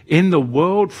myself in the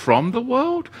world from the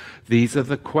world? These are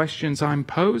the questions I'm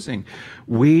posing.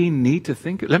 We need to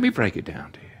think. Let me break it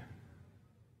down to you.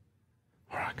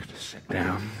 Or I could just sit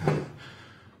down.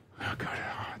 Oh, God.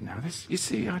 Now, this, you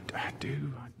see, I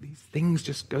do. These things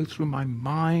just go through my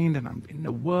mind, and I'm in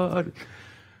the Word.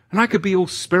 And I could be all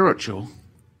spiritual.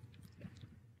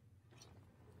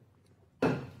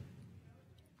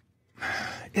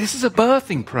 This is a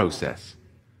birthing process.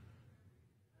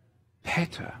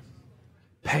 Peter,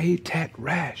 Pe Tet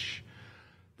Resh,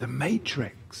 the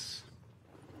matrix.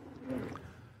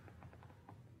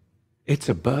 It's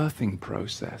a birthing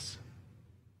process.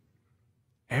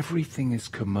 Everything is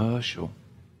commercial.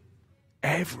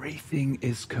 Everything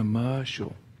is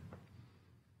commercial.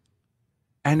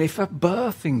 And if a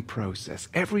birthing process,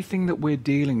 everything that we're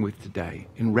dealing with today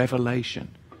in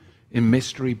Revelation, in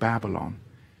Mystery Babylon,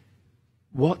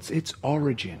 what's its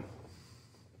origin?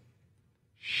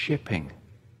 Shipping.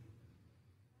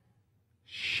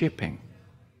 Shipping.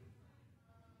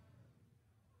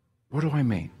 What do I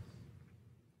mean?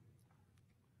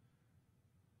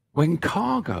 When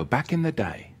cargo, back in the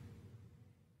day,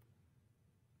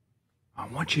 I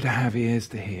want you to have ears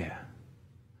to hear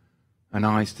and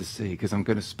eyes to see, because I'm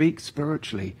going to speak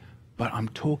spiritually, but I'm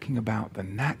talking about the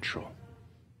natural.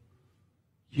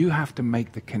 You have to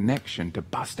make the connection to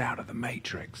bust out of the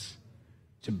matrix,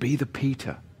 to be the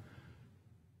Peter.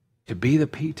 To be the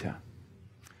Peter.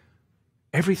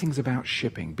 Everything's about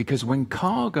shipping, because when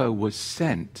cargo was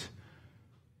sent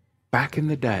back in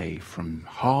the day from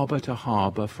harbor to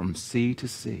harbor, from sea to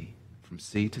sea,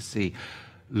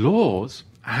 laws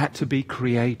had to be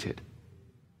created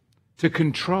to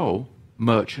control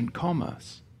merchant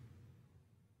commerce.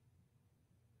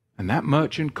 And that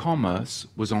merchant commerce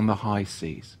was on the high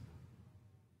seas.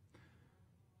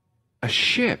 A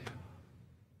ship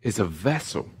is a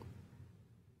vessel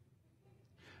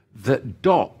that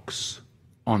docks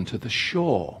onto the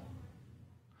shore,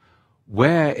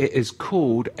 where it is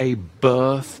called a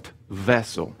berthed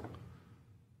vessel.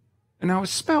 And now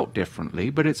it's spelt differently,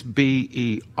 but it's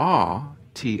Berthed.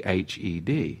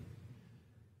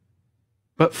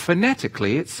 But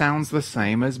phonetically, it sounds the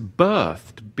same as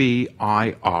birthed, Birthed,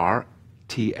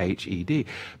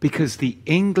 because the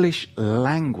English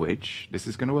language, this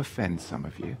is going to offend some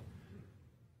of you,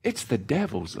 it's the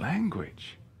devil's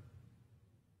language.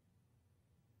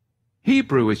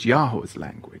 Hebrew is Yahweh's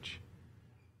language.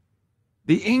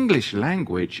 The English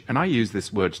language, and I use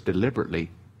this word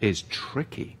deliberately, is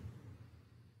tricky.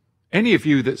 Any of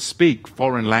you that speak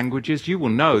foreign languages, you will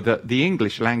know that the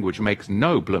English language makes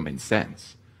no blooming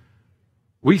sense.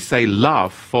 We say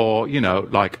love for,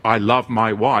 like, I love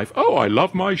my wife. Oh, I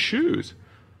love my shoes.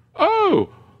 Oh,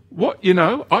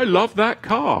 I love that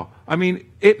car. I mean,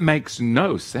 it makes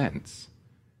no sense.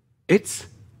 It's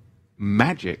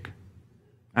magic.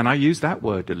 And I use that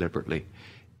word deliberately.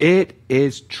 It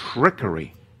is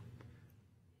trickery.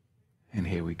 And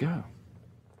here we go.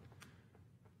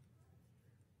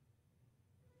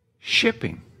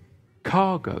 Shipping,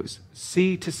 cargoes,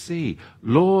 sea to sea,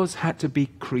 laws had to be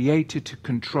created to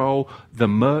control the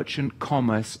merchant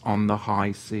commerce on the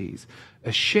high seas.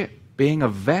 A ship being a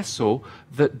vessel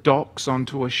that docks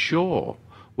onto a shore,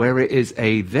 where it is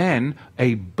then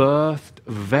a berthed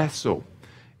vessel.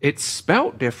 It's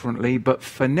spelt differently, but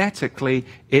phonetically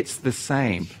it's the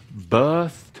same.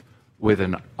 Berthed with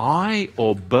an I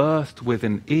or berthed with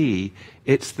an E,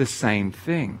 it's the same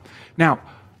thing. Now,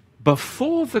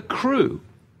 before the crew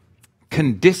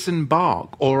can disembark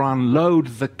or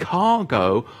unload the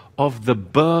cargo of the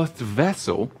berthed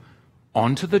vessel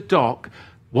onto the dock,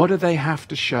 what do they have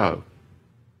to show?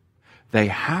 They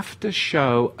have to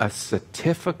show a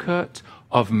certificate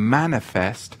of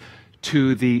manifest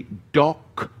to the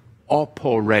dock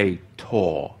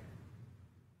operator.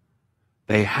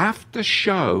 They have to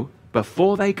show,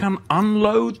 before they can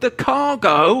unload the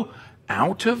cargo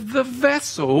out of the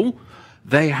vessel,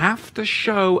 they have to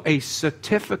show a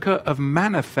certificate of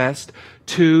manifest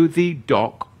to the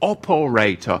dock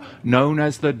operator, known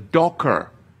as the docker.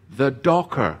 The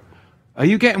docker. Are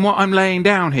you getting what I'm laying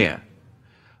down here?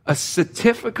 A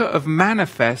certificate of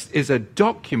manifest is a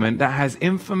document that has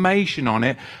information on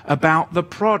it about the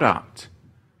product,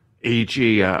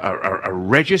 e.g. a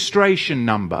registration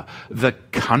number, the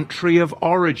country of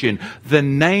origin, the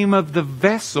name of the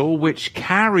vessel which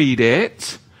carried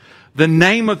it, the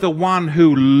name of the one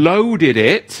who loaded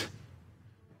it,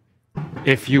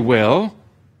 if you will,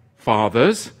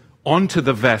 fathers, onto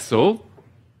the vessel.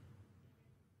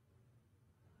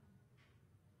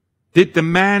 Did the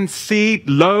man seed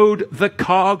load the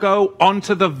cargo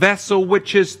onto the vessel,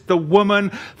 which is the woman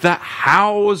that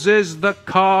houses the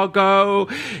cargo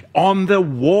on the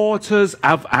waters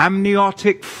of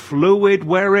amniotic fluid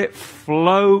where it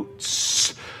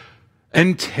floats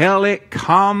until it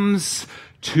comes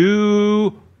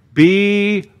to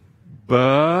be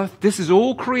birthed? This is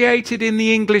all created in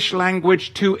the English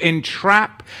language to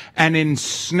entrap and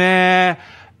ensnare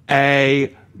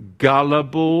a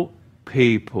gullible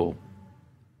people.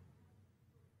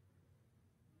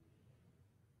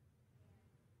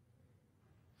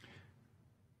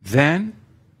 Then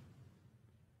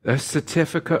a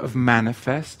certificate of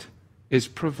manifest is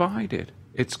provided.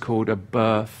 It's called a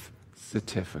birth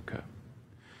certificate.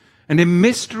 And in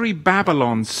Mystery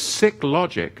Babylon's sick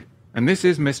logic, and this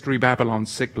is Mystery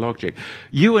Babylon's sick logic,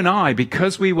 you and I,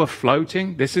 because we were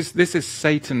floating, this is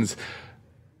Satan's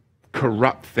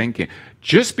corrupt thinking.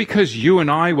 Just because you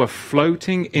and I were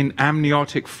floating in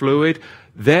amniotic fluid,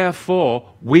 therefore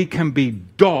we can be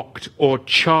docked or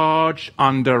charged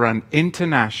under an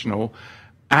international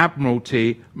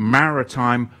admiralty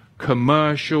maritime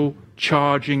commercial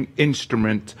charging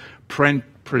instrument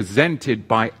presented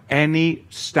by any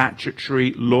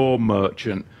statutory law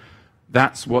merchant.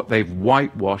 That's what they've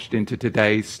whitewashed into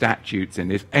today's statutes.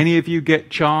 And if any of you get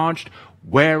charged,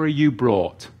 where are you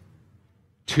brought?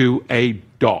 To a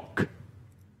dock.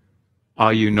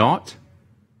 Are you not?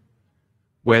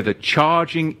 Where the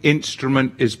charging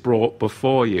instrument is brought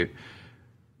before you.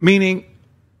 Meaning,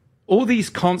 all these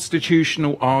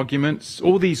constitutional arguments,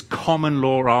 all these common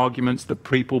law arguments that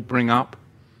people bring up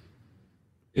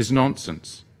is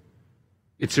nonsense.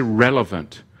 It's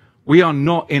irrelevant. We are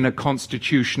not in a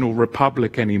constitutional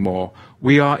republic anymore.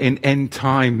 We are in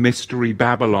end-time Mystery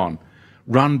Babylon,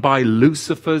 run by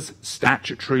Lucifer's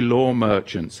statutory law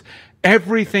merchants.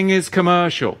 Everything is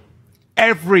commercial.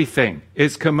 Everything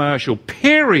is commercial,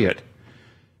 period.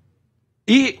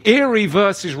 Erie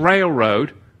versus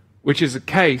Railroad, which is a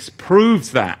case,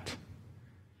 proves that.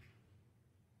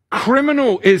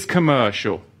 Criminal is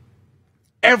commercial.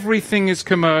 Everything is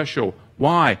commercial.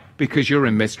 Why? Because you're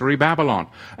in Mystery Babylon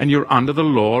and you're under the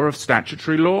law of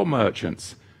statutory law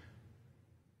merchants,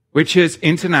 which is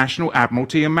international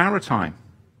admiralty and maritime.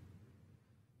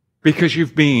 Because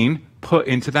you've been put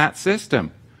into that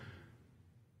system.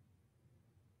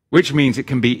 Which means it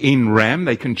can be in rem,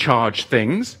 they can charge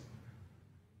things.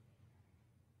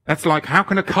 That's like, how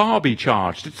can a car be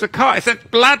charged? It's a car, it's a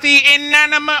bloody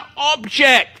inanimate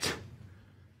object.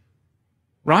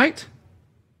 Right?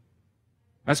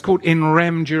 That's called in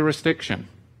rem jurisdiction.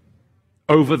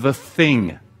 Over the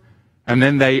thing. And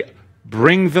then they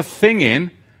bring the thing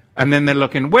in, and then they're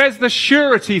looking, where's the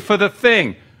surety for the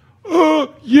thing?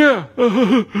 Yeah,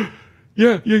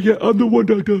 I'm the one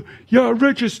that, I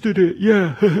registered it,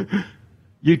 yeah.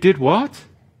 You did what?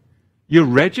 You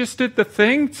registered the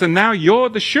thing, so now you're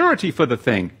the surety for the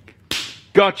thing.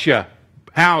 Gotcha.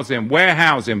 House him,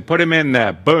 warehouse him, put him in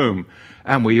there, boom.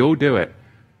 And we all do it.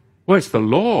 Well, it's the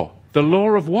law. The law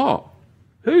of what?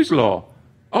 Whose law?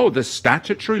 Oh, the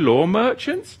statutory law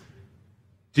merchants?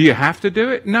 Do you have to do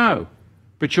it? No.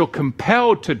 But you're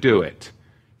compelled to do it,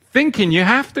 thinking you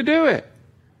have to do it.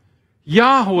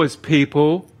 Yahweh's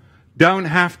people don't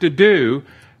have to do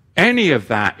any of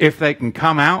that if they can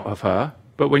come out of her,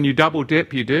 but when you double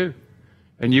dip, you do.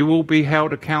 And you will be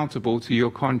held accountable to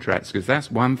your contracts, because that's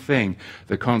one thing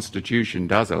the Constitution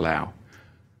does allow.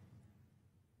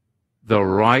 The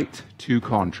right to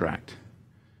contract.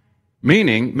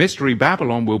 Meaning, Mystery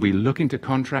Babylon will be looking to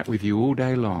contract with you all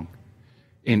day long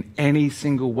in any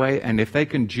single way. And if they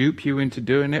can dupe you into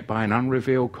doing it by an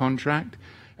unrevealed contract,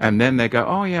 and then they go,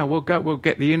 oh yeah, we'll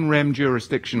get the in rem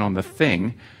jurisdiction on the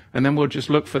thing, and then we'll just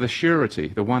look for the surety,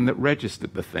 the one that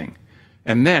registered the thing.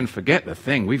 And then forget the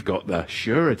thing, we've got the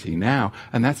surety now,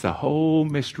 and that's the whole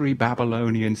Mystery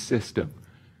Babylonian system.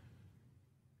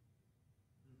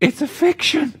 It's a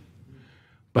fiction,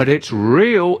 but it's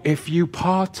real if you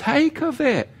partake of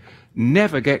it.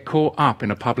 Never get caught up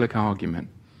in a public argument,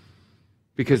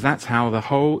 because that's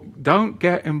how don't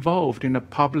get involved in a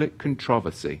public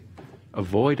controversy.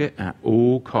 Avoid it at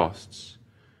all costs.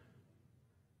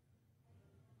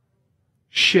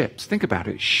 Ships, think about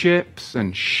it, ships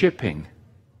and shipping.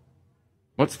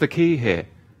 What's the key here?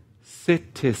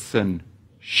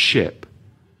 Citizenship.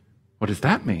 What does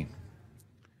that mean?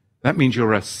 That means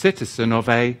you're a citizen of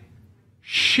a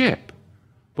ship.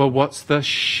 Well, what's the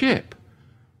ship?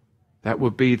 That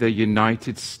would be the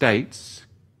United States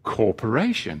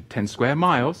Corporation, 10 square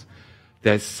miles.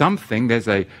 There's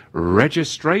a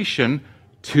registration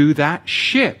to that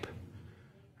ship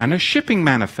and a shipping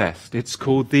manifest. It's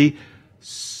called the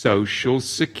Social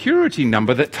Security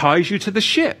number that ties you to the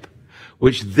ship,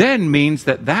 which then means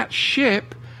that that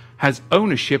ship has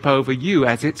ownership over you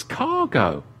as its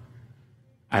cargo,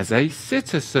 as a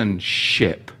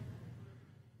citizenship.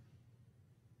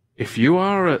 If you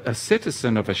are a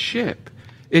citizen of a ship,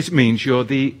 it means you're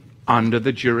under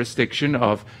the jurisdiction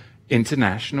of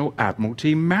International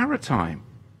Admiralty Maritime,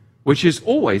 which is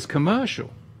always commercial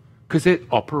because it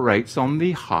operates on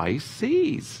the high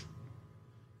seas.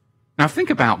 Now think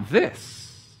about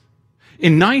this.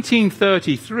 In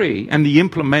 1933 and the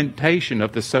implementation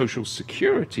of the Social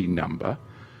Security number,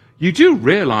 you do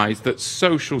realize that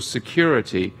Social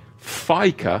Security,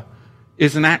 FICA,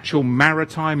 is an actual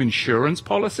maritime insurance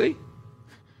policy?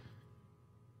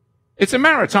 It's a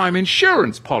maritime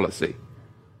insurance policy.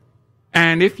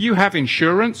 And if you have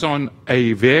insurance on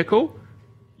a vehicle,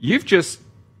 you've just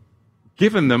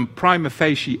given them prima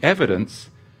facie evidence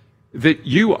that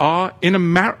you are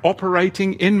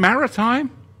operating in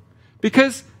maritime,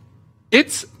 because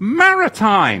it's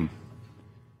maritime.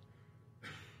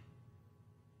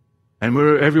 And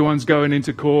everyone's going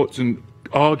into courts and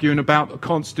arguing about the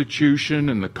Constitution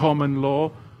and the common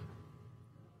law.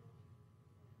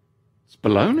 It's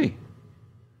baloney.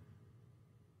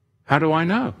 How do I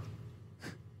know?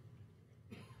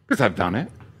 Because I've done it.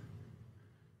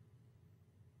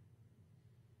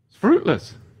 It's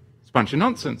fruitless. It's a bunch of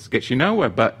nonsense. Gets you nowhere,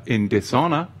 but in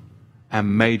dishonor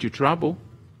and major trouble.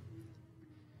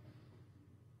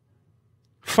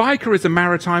 FICA is a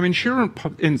maritime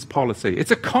insurance policy.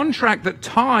 It's a contract that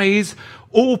ties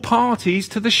all parties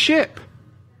to the ship.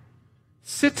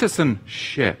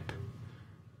 Citizenship.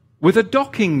 With a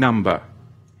docking number,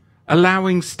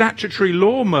 allowing statutory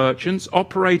law merchants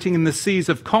operating in the seas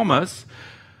of commerce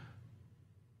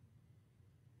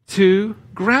to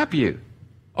grab you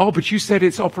Oh, but you said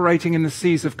it's operating in the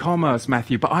seas of commerce,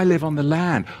 Matthew, but I live on the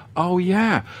land. Oh,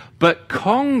 yeah. But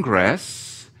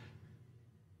Congress,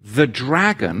 the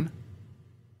dragon,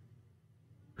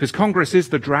 because Congress is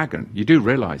the dragon, you do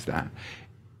realize that.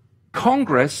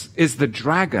 Congress is the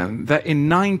dragon that in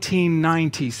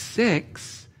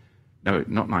 1996, no,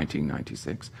 not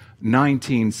 1996,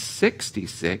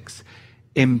 1966,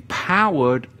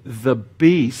 empowered the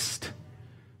beast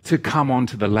to come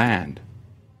onto the land.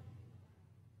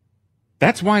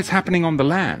 That's why it's happening on the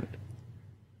land.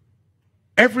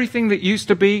 Everything that used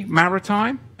to be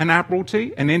maritime and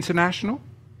admiralty and international,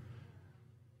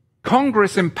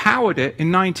 Congress empowered it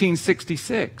in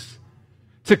 1966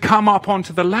 to come up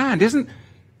onto the land.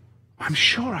 I'm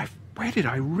sure where did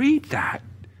I read that?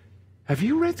 Have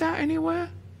you read that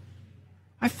anywhere?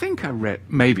 I think I read,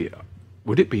 maybe,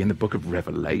 would it be in the book of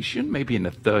Revelation? Maybe in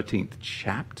the 13th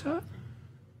chapter?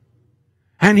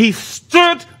 And he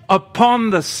stood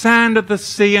upon the sand of the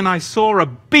sea, and I saw a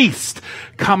beast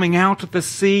coming out of the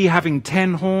sea, having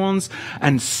 10 horns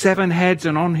and 7 heads,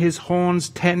 and on his horns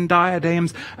 10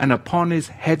 diadems, and upon his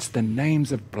heads the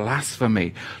names of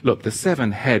blasphemy. Look, the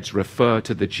 7 heads refer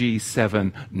to the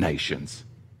G7 nations.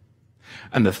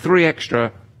 And the 3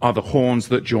 extra are the horns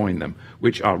that join them,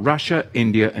 which are Russia,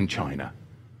 India, and China.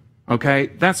 Okay,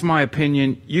 that's my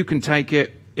opinion. You can take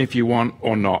it if you want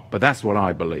or not, but that's what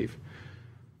I believe.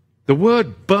 The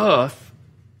word birth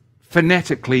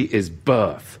phonetically is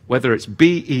birth, whether it's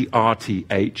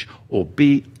B-E-R-T-H or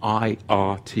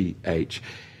B-I-R-T-H.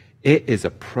 It is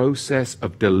a process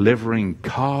of delivering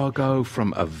cargo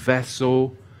from a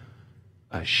vessel,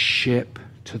 a ship,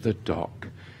 to the dock.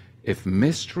 If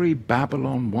Mystery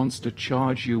Babylon wants to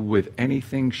charge you with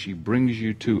anything, she brings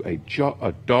you to a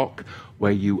dock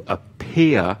where you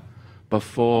appear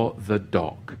before the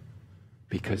dock.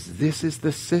 Because this is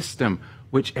the system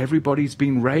which everybody's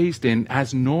been raised in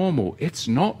as normal. It's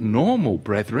not normal,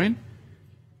 brethren.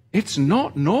 It's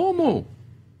not normal.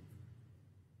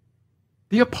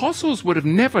 The apostles would have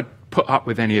never put up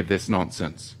with any of this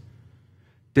nonsense.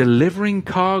 Delivering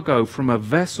cargo from a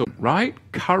vessel, right?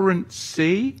 Current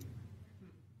sea.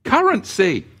 Current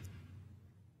sea.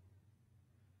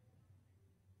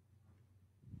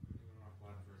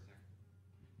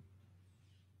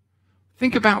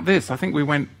 Think about this. I think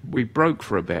we broke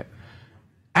for a bit.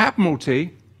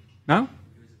 Admiralty, no?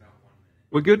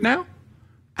 We're good now?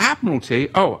 Admiralty,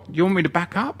 oh, you want me to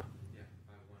back up? Yeah,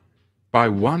 by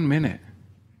 1 minute.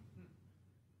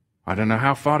 I don't know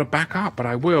how far to back up, but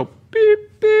I will.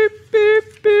 Beep, beep,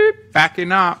 beep, beep.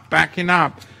 Backing up, backing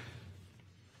up.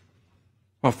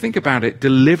 Well, think about it.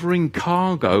 Delivering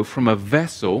cargo from a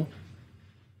vessel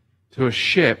to a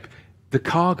ship, the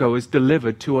cargo is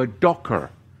delivered to a docker,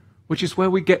 which is where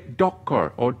we get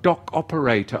docker or dock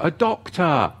operator, a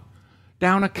doctor,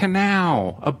 down a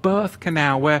canal, a berth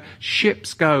canal where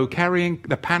ships go carrying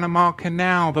the Panama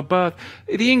Canal, the berth.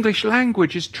 The English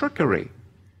language is trickery,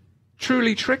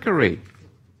 truly trickery,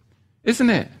 isn't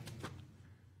it?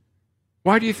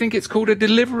 Why do you think it's called a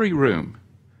delivery room?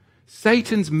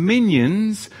 Satan's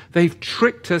minions, they've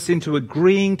tricked us into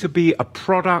agreeing to be a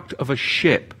product of a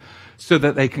ship so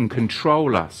that they can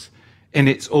control us. And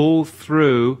it's all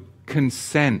through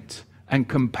consent and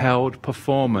compelled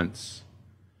performance.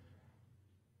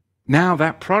 Now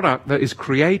that product that is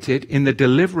created in the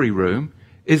delivery room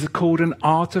is called an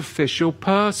artificial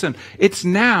person. It's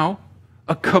now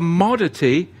a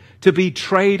commodity to be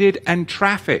traded and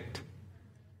trafficked.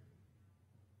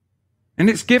 And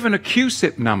it's given a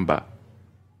QSIP number.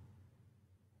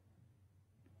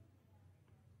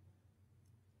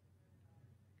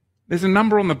 There's a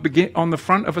number on the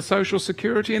front of a Social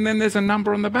Security, and then there's a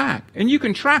number on the back. And you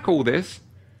can track all this,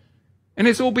 and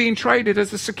it's all being traded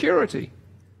as a security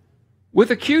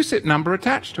with a QSIP number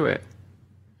attached to it.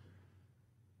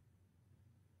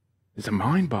 It's a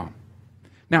mind bomb.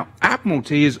 Now,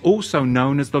 Admiralty is also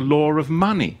known as the law of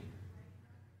money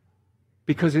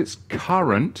because it's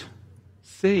current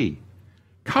sea.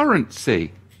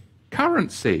 Currency.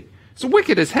 Currency. It's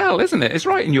wicked as hell, isn't it? It's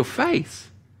right in your face.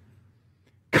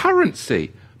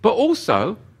 Currency. But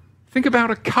also, think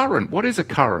about a current. What is a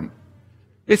current?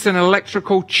 It's an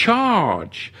electrical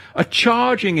charge, a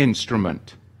charging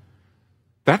instrument.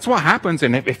 That's what happens.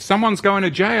 And if someone's going to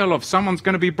jail or if someone's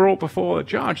going to be brought before a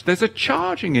judge, there's a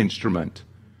charging instrument,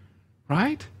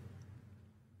 right?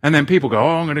 And then people go,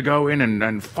 oh, I'm going to go in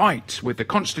and fight with the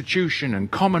Constitution and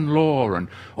common law. And,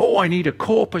 oh, I need a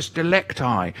corpus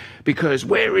delicti because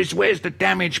where's the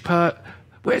damage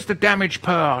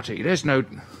party? There's no...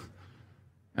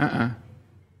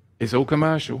 It's all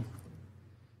commercial.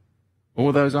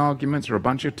 All those arguments are a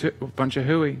bunch of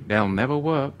hooey. They'll never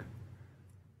work.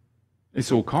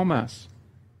 It's all commerce.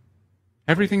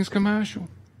 Everything's commercial.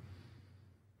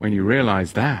 When you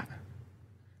realize that,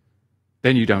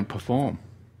 then you don't perform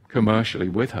commercially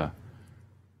with her.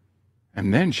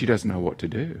 And then she doesn't know what to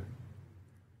do.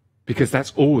 Because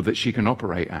that's all that she can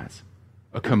operate as,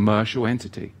 a commercial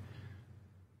entity.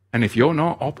 And if you're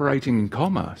not operating in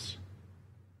commerce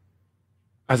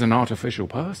as an artificial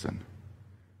person,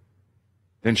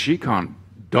 then she can't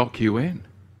dock you in.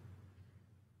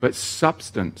 But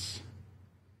substance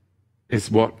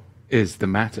is what is the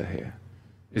matter here,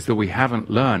 is that we haven't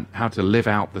learned how to live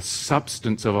out the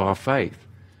substance of our faith.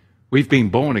 We've been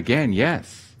born again,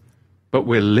 yes, but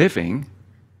we're living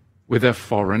with a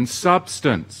foreign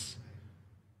substance.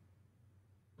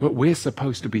 But we're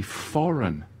supposed to be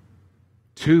foreign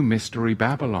to Mystery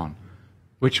Babylon,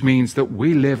 which means that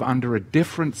we live under a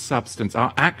different substance.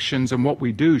 Our actions and what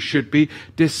we do should be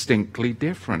distinctly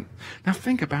different. Now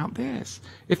think about this.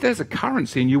 If there's a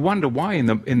currency, and you wonder why in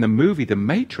the movie The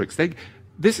Matrix,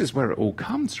 this is where it all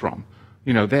comes from.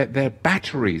 You know, they're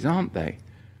batteries, aren't they?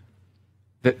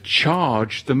 That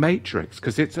charge the matrix,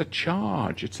 because it's a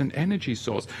charge, it's an energy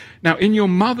source. Now, in your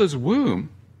mother's womb,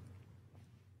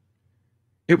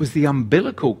 it was the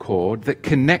umbilical cord that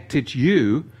connected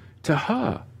you to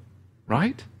her,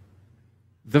 right?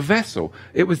 The vessel.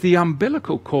 It was the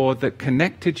umbilical cord that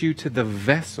connected you to the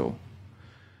vessel.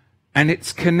 And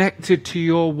it's connected to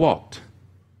your what?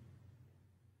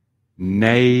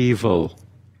 Navel.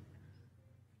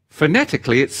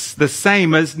 Phonetically, it's the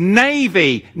same as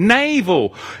navy,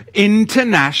 naval,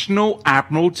 international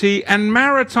admiralty and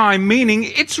maritime, meaning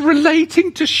it's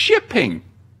relating to shipping.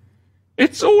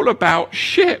 It's all about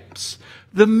ships,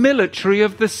 the military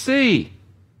of the sea.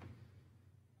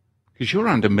 Because you're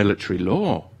under military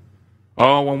law.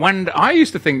 Oh, well, I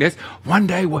used to think this, one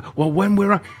day,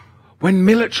 when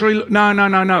military,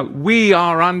 no. We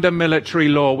are under military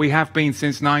law. We have been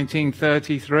since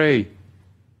 1933.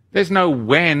 There's no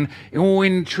when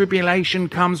tribulation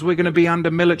comes, we're going to be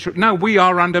under military. No, we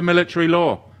are under military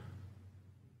law.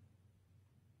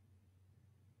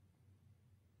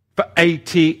 For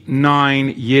 89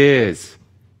 years.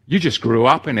 You just grew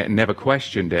up in it and never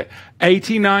questioned it.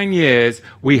 89 years,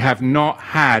 we have not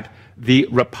had the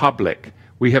republic.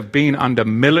 We have been under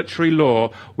military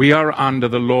law. We are under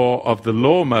the law of the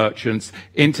law merchants,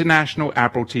 international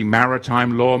admiralty,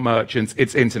 maritime law merchants.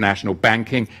 It's international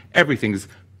banking. Everything's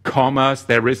commerce.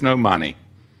 There is no money.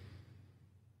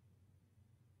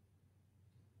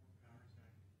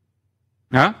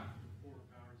 Huh?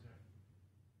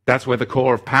 That's where the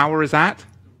core of power is at?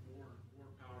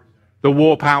 The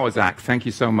War Powers Act. Thank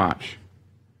you so much.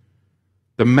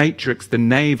 The matrix, the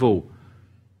naval.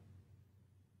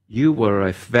 You were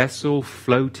a vessel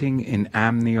floating in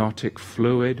amniotic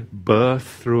fluid, birthed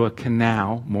through a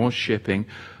canal, more shipping,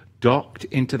 docked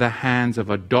into the hands of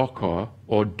a docker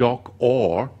or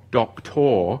doctor.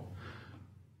 Well,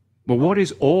 what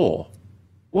is ore?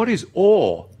 What is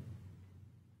ore?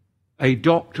 A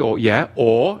doctor, yeah,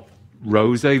 ore,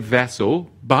 rose a vessel,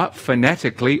 but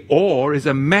phonetically, ore is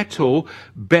a metal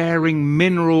bearing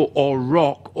mineral or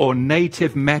rock or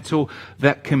native metal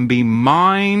that can be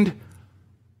mined,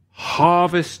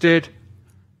 harvested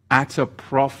at a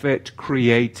profit,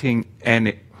 creating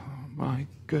any. Oh my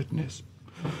goodness.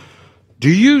 Do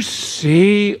you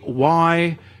see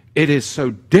why it is so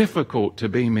difficult to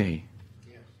be me?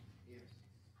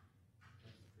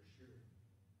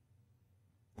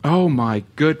 Oh my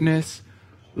goodness.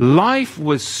 Life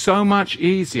was so much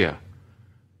easier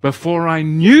before I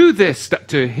knew this,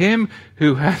 to him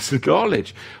who has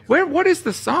knowledge. What is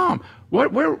the Psalm?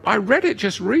 I read it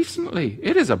just recently.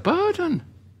 It is a burden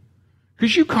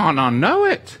because you can't unknow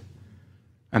it.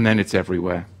 And then it's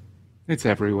everywhere. It's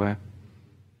everywhere.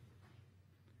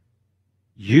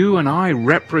 You and I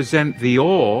represent the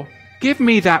ore. Give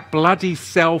me that bloody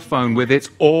cell phone with its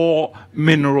ore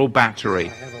mineral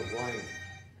battery.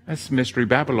 That's Mystery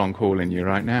Babylon calling you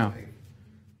right now.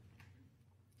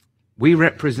 We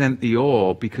represent the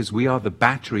ore because we are the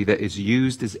battery that is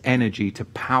used as energy to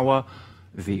power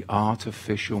the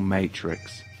artificial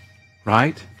matrix.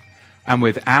 Right? And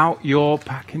without your...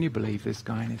 Can you believe this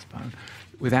guy in his phone?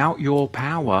 Without your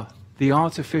power, the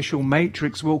artificial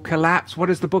matrix will collapse. What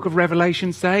does the book of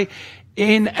Revelation say?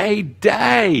 In a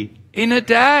day. In a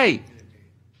day.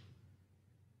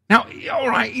 Now, all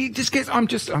right, it just gets...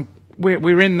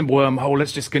 We're in the wormhole.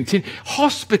 Let's just continue.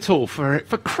 Hospital, for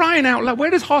crying out loud.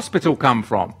 Where does hospital come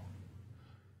from?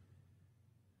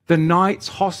 The Knights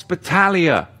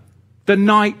Hospitalia. The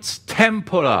Knights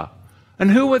Templar.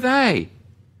 And who were they?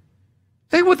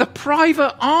 They were the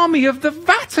private army of the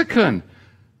Vatican.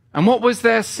 And what was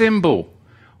their symbol?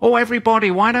 Oh,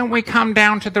 everybody, why don't we come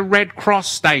down to the Red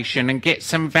Cross station and get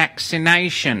some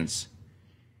vaccinations?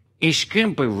 It's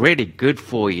going to be really good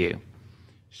for you.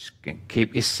 It's going to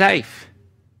keep you safe.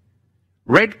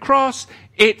 Red Cross,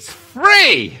 it's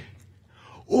free.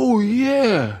 Oh,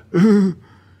 yeah.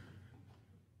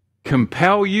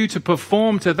 Compel you to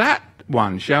perform to that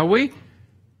one, shall we?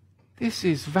 This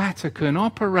is Vatican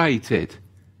operated.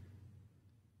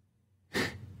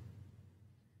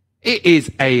 It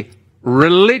is a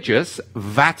religious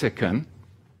Vatican,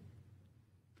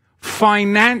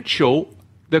 financial,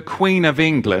 the Queen of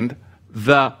England,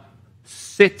 the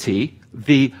city,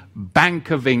 the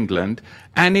Bank of England,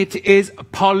 and it is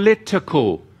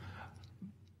political.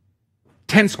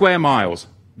 10 square miles,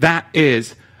 that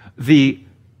is the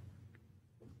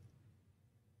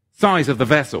size of the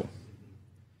vessel.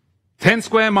 10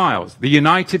 square miles, the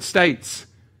United States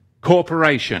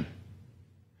Corporation.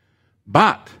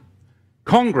 But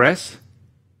Congress,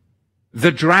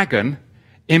 the dragon,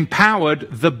 empowered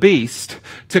the beast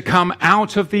to come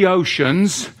out of the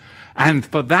oceans and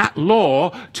for that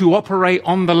law to operate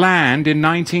on the land in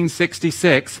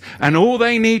 1966. And all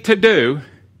they need to do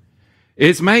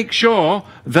is make sure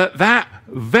that that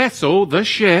vessel, the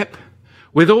ship,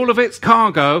 with all of its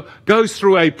cargo, goes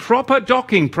through a proper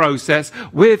docking process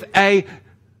with a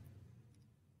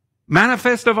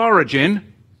manifest of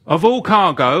origin of all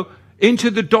cargo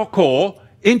into the dockor,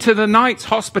 into the Knights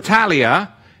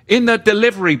Hospitalia, in the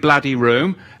delivery bloody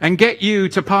room, and get you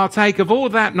to partake of all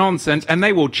that nonsense, and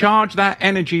they will charge that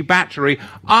energy battery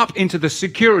up into the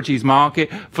securities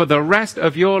market for the rest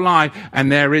of your life.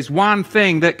 And there is one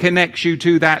thing that connects you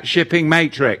to that shipping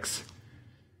matrix,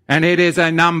 and it is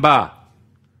a number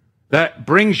that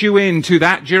brings you into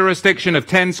that jurisdiction of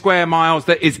 10 square miles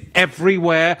that is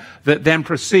everywhere, that then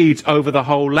proceeds over the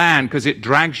whole land, because it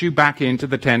drags you back into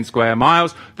the 10 square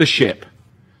miles, the ship.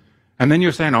 And then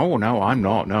you're saying, oh, no, I'm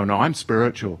not. No, I'm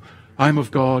spiritual. I'm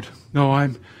of God. No,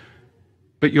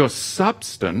 But your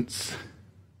substance,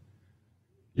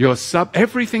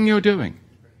 everything you're doing,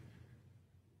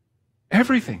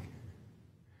 everything.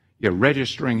 You're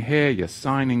registering here, you're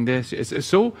signing this.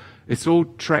 It's all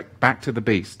trekked back to the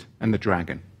beast and the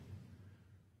dragon.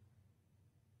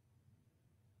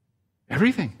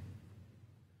 Everything.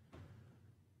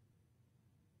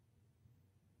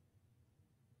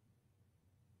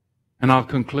 And I'll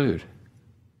conclude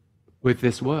with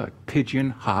this word,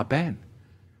 Pidyon Haben.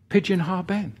 Pidyon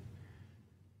Haben.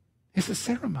 It's a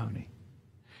ceremony.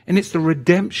 And it's the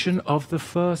redemption of the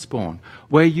firstborn,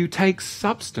 where you take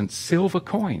substance, silver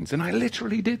coins. And I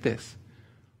literally did this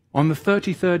on the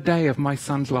 33rd day of my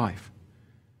son's life,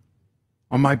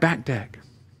 on my back deck.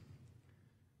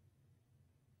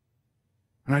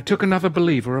 And I took another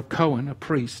believer, a Cohen, a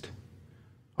priest,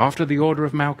 after the order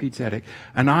of Melchizedek,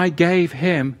 and I gave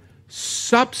him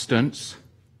substance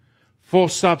for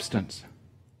substance,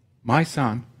 my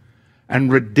son,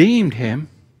 and redeemed him,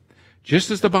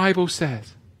 just as the Bible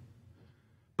says.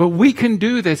 But we can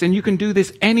do this, and you can do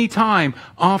this any time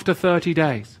after 30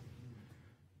 days.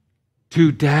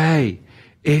 Today,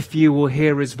 if you will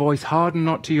hear his voice, harden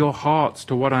not to your hearts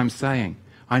to what I'm saying.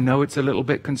 I know it's a little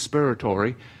bit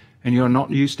conspiratory, and you're not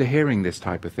used to hearing this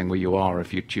type of thing. Well, you are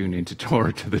if you tune into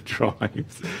Torah to the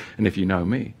Tribes, and if you know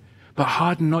me. But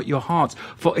harden not your hearts,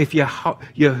 for if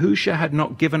Yahusha had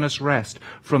not given us rest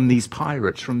from these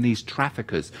pirates, from these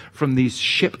traffickers, from these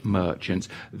ship merchants,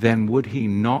 then would he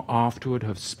not afterward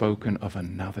have spoken of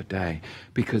another day?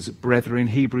 Because, brethren,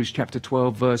 Hebrews chapter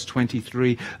 12, verse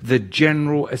 23, the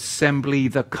general assembly,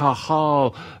 the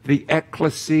kahal, the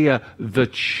ecclesia, the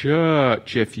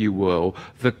church, if you will,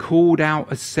 the called out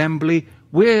assembly,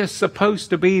 we're supposed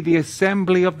to be the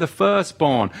assembly of the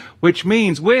firstborn, which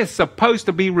means we're supposed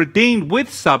to be redeemed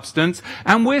with substance,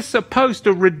 and we're supposed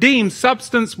to redeem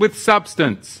substance with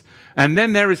substance. And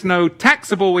then there is no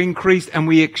taxable increase, and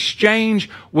we exchange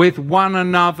with one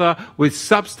another with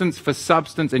substance for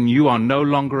substance, and you are no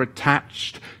longer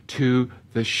attached to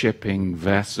the shipping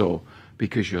vessel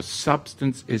because your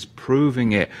substance is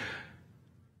proving it.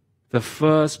 The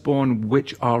firstborn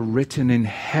which are written in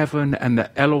heaven, and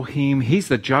the Elohim, he's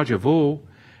the judge of all.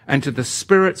 And to the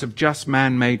spirits of just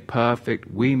man made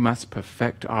perfect, we must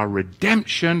perfect our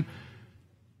redemption.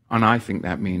 And I think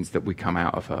that means that we come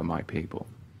out of her, my people.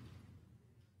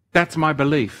 That's my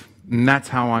belief. And that's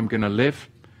how I'm going to live.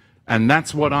 And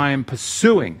that's what I am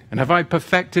pursuing. And have I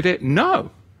perfected it?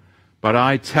 No. But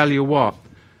I tell you what,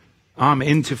 I'm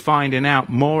into finding out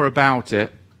more about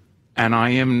it. And I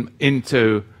am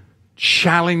into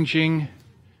challenging,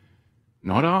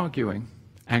 not arguing,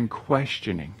 and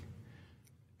questioning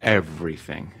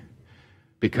everything.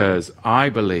 Because I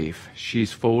believe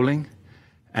she's falling,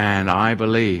 And I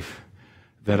believe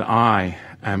that I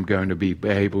am going to be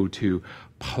able to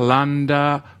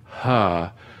plunder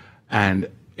her and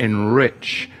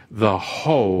enrich the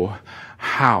whole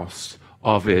house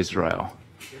of Israel.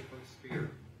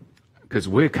 Because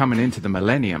we're coming into the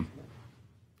millennium,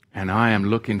 and I am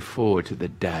looking forward to the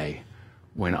day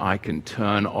when I can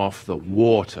turn off the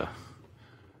water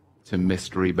to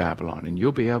Mystery Babylon. And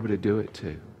you'll be able to do it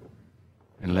too,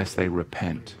 unless they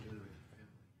repent.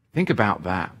 Think about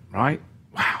that, right?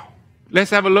 Wow.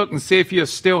 Let's have a look and see if you're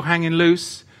still hanging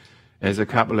loose. There's a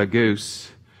couple of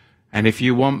goose. And if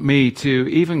you want me to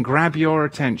even grab your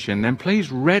attention, then please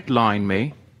redline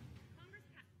me.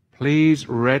 Please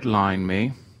redline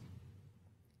me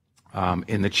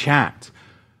in the chat.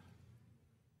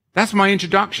 That's my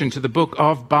introduction to the book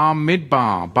of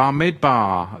Bamidbar.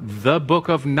 Bamidbar, the book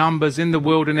of Numbers in the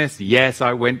wilderness. Yes,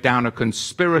 I went down a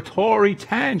conspiratory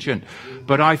tangent.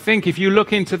 But I think if you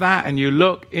look into that and you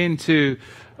look into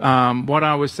what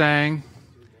I was saying,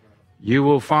 you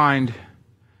will find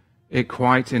it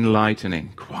quite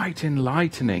enlightening. Quite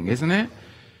enlightening, isn't it?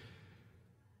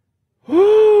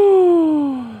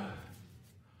 Woo!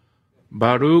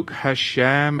 Baruch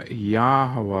Hashem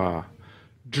Yahweh.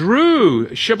 Drew,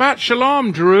 Shabbat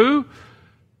Shalom, Drew.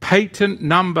 Patent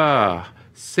number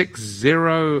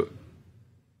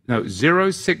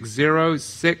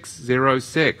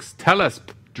 060606. Tell us,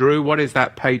 Drew, what is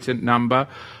that patent number?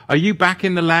 Are you back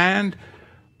in the land?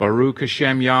 Baruch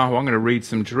Hashem Yahweh. I'm going to read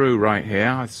some Drew right here.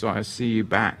 I see you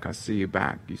back. I see you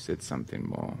back. You said something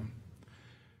more.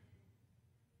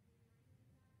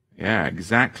 Yeah,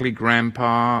 exactly,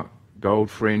 Grandpa.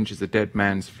 Gold fringe is a dead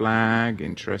man's flag.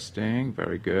 Interesting.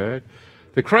 Very good.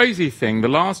 The crazy thing, the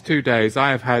last 2 days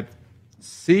I have had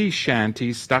sea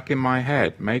shanties stuck in my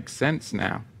head. Makes sense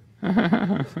now.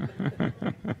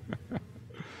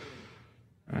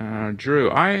 Drew,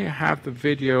 I have the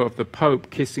video of the Pope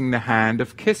kissing the hand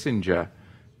of Kissinger.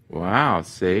 Wow,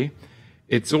 see?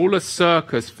 It's all a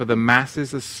circus for the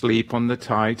masses asleep on the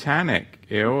Titanic.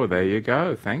 Oh, there you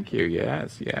go. Thank you.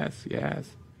 Yes, yes,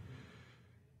 yes.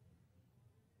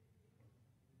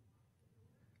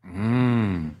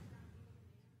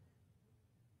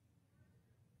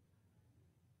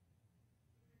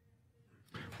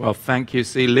 Well, thank you.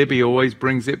 See, Libby always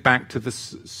brings it back to the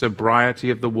sobriety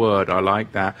of the word. I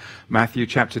like that. Matthew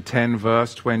chapter 10,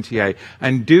 verse 28.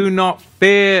 And do not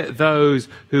fear those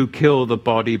who kill the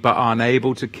body, but are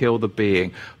unable to kill the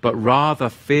being, but rather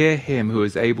fear him who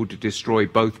is able to destroy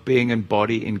both being and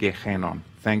body in Gehenna.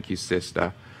 Thank you,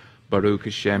 sister. Baruch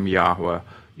Hashem Yahweh.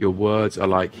 Your words are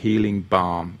like healing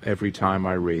balm every time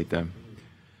I read them.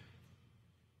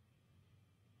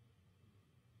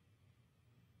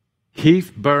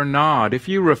 Keith Bernard, if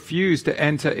you refuse to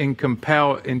enter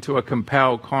into a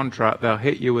compelled contract, they'll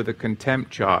hit you with a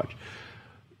contempt charge.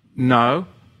 No,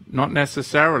 not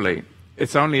necessarily.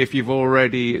 It's only if you've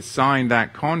already signed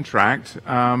that contract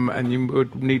and you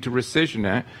would need to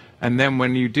rescission it. And then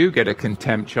when you do get a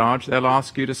contempt charge, they'll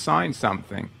ask you to sign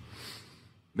something.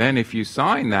 Then if you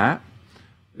sign that,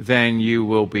 then you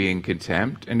will be in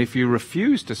contempt. And if you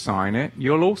refuse to sign it,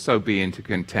 you'll also be into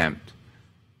contempt.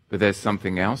 But there's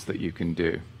something else that you can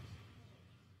do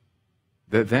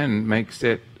that then makes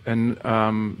it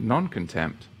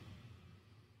non-contempt.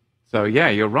 So yeah,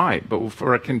 you're right. But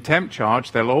for a contempt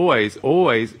charge, they'll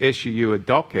always issue you a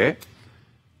docket.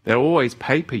 They'll always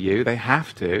paper you. They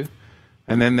have to.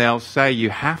 And then they'll say you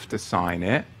have to sign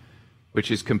it,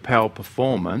 which is compelled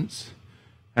performance.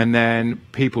 And then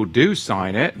people do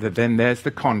sign it, then there's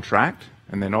the contract,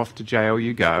 and then off to jail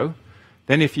you go.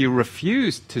 Then if you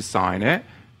refuse to sign it,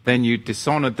 then you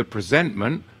dishonored the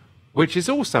presentment, which is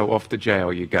also off to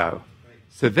jail you go.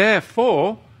 So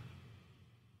therefore,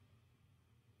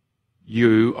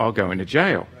 you are going to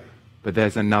jail. But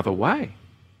there's another way.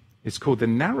 It's called the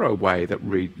narrow way that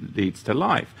leads to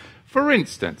life. For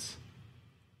instance,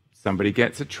 somebody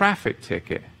gets a traffic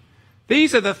ticket.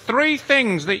 These are the 3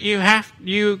 things that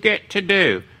you get to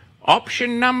do.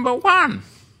 Option number 1,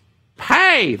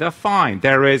 pay the fine.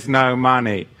 There is no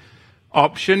money.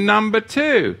 Option number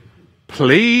 2,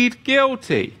 plead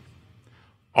guilty.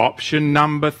 Option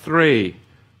number 3,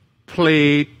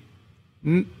 plead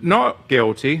not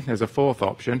guilty. There's a 4th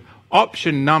option.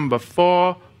 Option number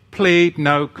 4, plead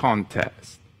no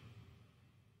contest.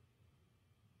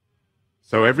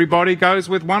 So everybody goes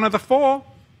with one of the 4.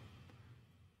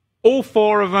 All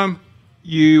 4 of them,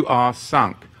 you are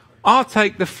sunk. I'll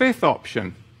take the 5th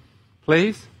option,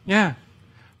 please. Yeah.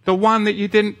 The one that you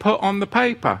didn't put on the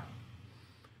paper.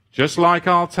 Just like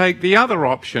I'll take the other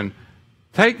option.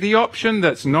 Take the option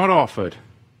that's not offered.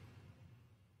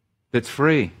 That's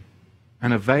free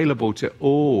and available to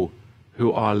all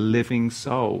who are living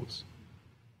souls.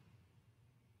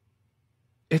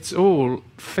 It's all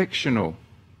fictional,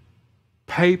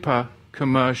 paper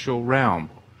commercial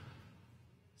realm.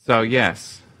 So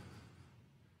yes,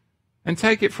 and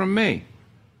take it from me,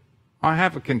 I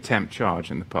have a contempt charge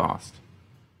in the past.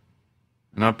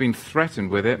 And I've been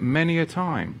threatened with it many a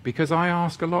time because I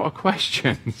ask a lot of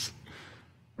questions,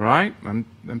 right?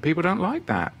 And people don't like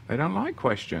that. They don't like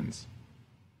questions.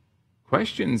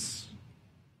 Questions,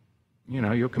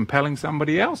 you're compelling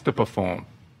somebody else to perform.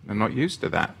 They're not used to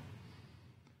that.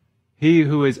 He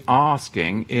who is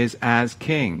asking is as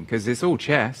king, because it's all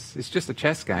chess. It's just a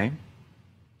chess game.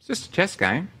 It's just a chess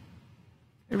game.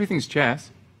 Everything's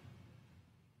chess.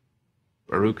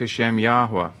 Baruch Hashem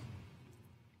Yahweh.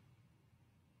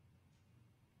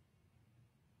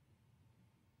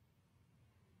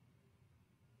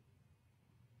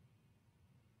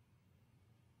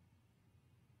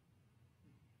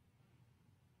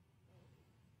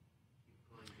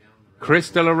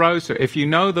 Chris de la Rosa, if you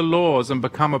know the laws and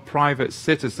become a private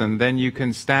citizen, then you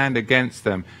can stand against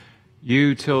them.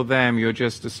 You till them, you're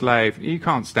just a slave. You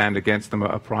can't stand against them,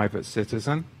 a private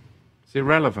citizen. It's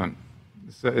irrelevant.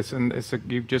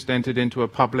 You've just entered into a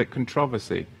public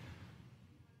controversy.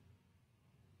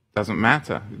 Doesn't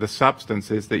matter. The substance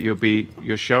is that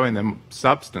you're showing them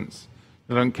substance.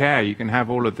 They don't care. You can have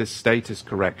all of this status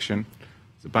correction.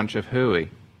 It's a bunch of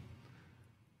hooey.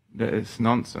 It's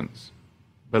nonsense.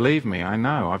 Believe me, I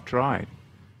know, I've tried.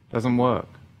 Doesn't work.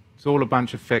 It's all a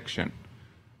bunch of fiction.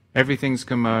 Everything's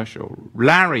commercial.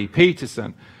 Larry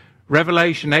Peterson,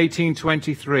 Revelation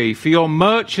 18:23, for your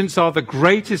merchants are the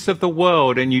greatest of the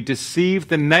world, and you deceive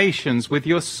the nations with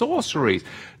your sorceries.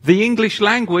 The English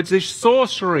language is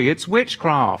sorcery. It's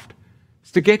witchcraft.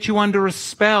 It's to get you under a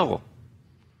spell.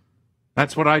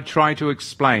 That's what I try to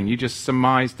explain. You just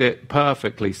summarized it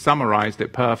perfectly,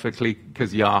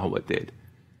 because Yahweh did.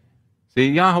 See,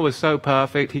 Yahweh is so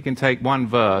perfect, he can take one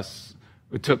verse.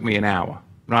 It took me an hour,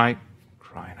 right?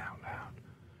 Crying out loud.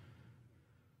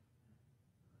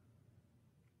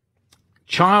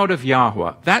 Child of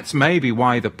Yahweh. That's maybe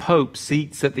why the Pope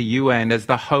seats at the UN as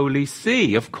the Holy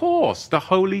See. Of course, the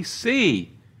Holy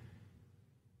See.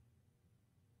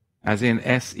 As in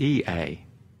SEA.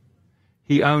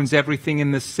 He owns everything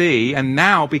in the sea, and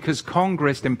now because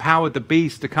Congress empowered the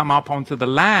beast to come up onto the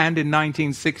land in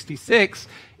 1966,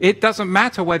 it doesn't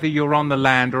matter whether you're on the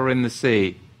land or in the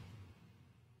sea.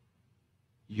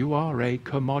 You are a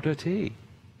commodity.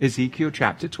 Ezekiel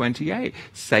chapter 28.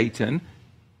 Satan,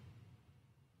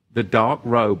 the dark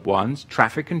robed ones,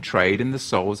 traffic and trade in the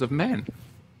souls of men.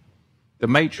 The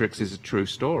Matrix is a true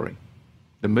story.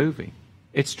 The movie.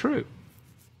 It's true.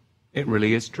 It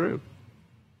really is true.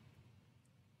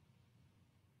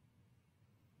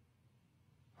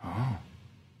 Oh.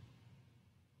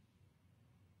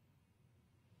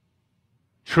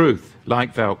 Truth,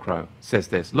 like Velcro, says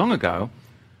this. Long ago,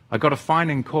 I got a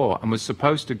fine in court and was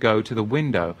supposed to go to the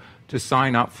window to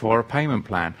sign up for a payment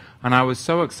plan. And I was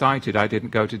so excited I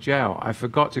didn't go to jail. I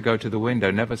forgot to go to the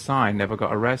window, never signed, never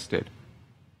got arrested.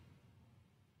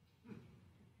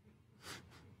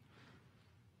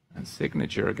 And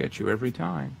signature will get you every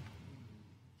time.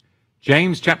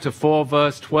 James chapter 4,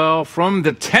 verse 12, from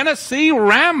the Tennessee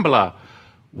Rambler,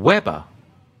 Weber,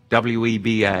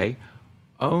 W-E-B-A,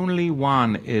 only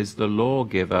one is the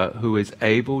lawgiver who is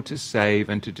able to save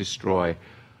and to destroy,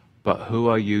 but who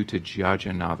are you to judge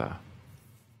another?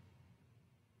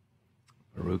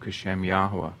 Baruch Hashem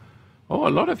Yahweh. Oh, a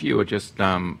lot of you are just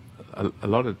a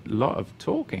lot of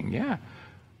talking, yeah.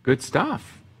 Good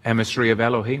stuff. Emissary of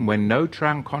Elohim, when no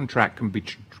contract can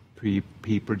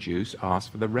be produced,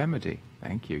 ask for the remedy.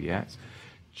 Thank you, yes.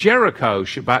 Jericho,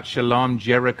 Shabbat Shalom,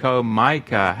 Jericho,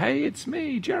 Micah. Hey, it's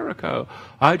me, Jericho.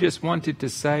 I just wanted to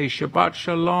say Shabbat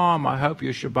Shalom. I hope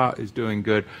your Shabbat is doing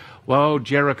good. Well,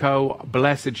 Jericho,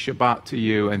 blessed Shabbat to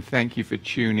you, and thank you for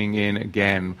tuning in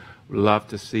again. Love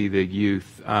to see the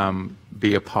youth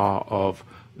be a part of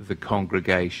the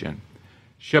congregation.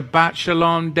 Shabbat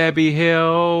Shalom, Debbie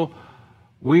Hill.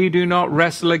 We do not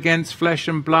wrestle against flesh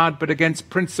and blood, but against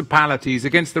principalities,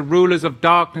 against the rulers of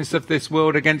darkness of this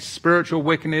world, against spiritual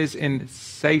wickedness in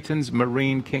Satan's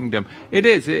marine kingdom. It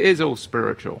is all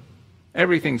spiritual.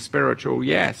 Everything's spiritual,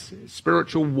 yes.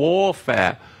 Spiritual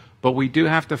warfare. But we do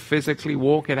have to physically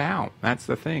walk it out. That's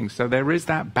the thing. So there is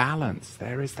that balance.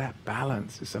 There is that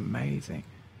balance. It's amazing.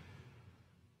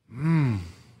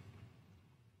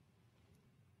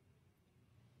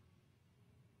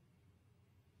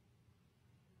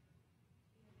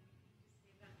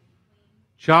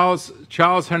 Charles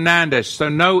Hernandez, so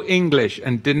no English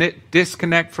and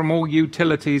disconnect from all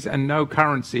utilities and no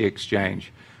currency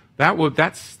exchange. That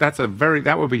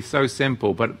would be so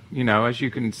simple. But, as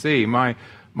you can see, my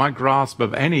grasp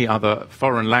of any other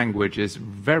foreign language is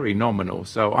very nominal.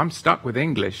 So I'm stuck with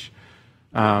English,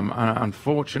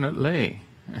 unfortunately.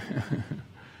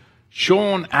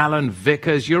 Sean Allen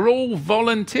Vickers, you're all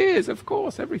volunteers. Of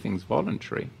course, everything's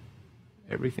voluntary.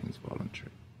 Everything's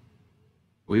voluntary.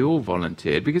 We all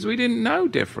volunteered because we didn't know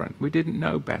different. We didn't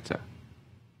know better.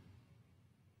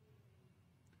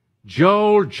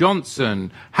 Joel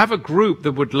Johnson, have a group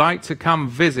that would like to come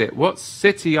visit. What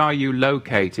city are you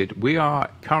located? We are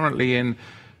currently in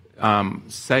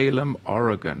Salem,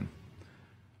 Oregon.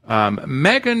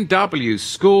 Megan W.,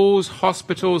 schools,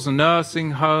 hospitals,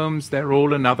 nursing homes, they're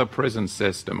all another prison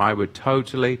system. I would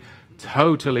totally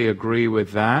agree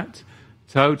with that.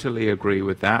 Totally agree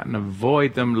with that, and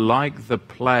avoid them like the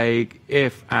plague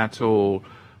if at all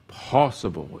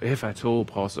possible. If at all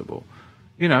possible.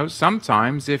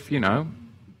 Sometimes if, you have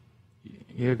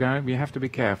to be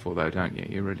careful though, don't you?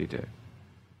 You really do.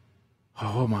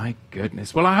 Oh my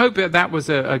goodness. Well, I hope that was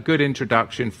a good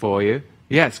introduction for you.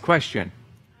 Yes, question.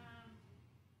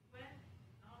 When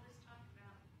all this talk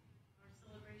about our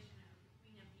celebration of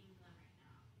Queen of England right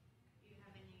now, do you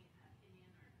have any opinion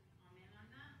or comment on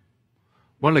that?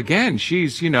 Well, again, she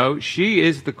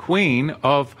is the queen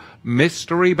of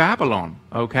Mystery Babylon,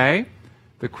 okay?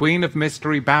 The queen of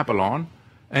Mystery Babylon,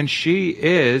 and she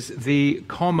is the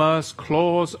commerce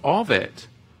clause of it,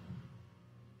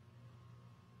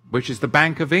 which is the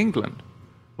Bank of England.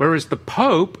 Whereas the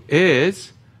Pope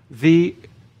is the,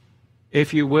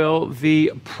 if you will,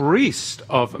 the priest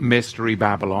of Mystery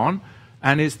Babylon,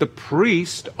 and is the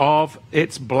priest of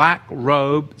its black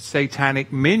robe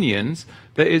satanic minions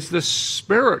that is the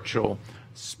spiritual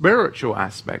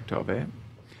aspect of it.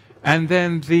 And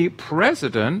then the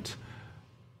president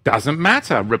doesn't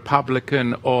matter,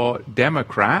 Republican or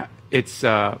Democrat. It's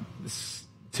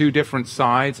two different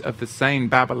sides of the same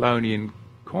Babylonian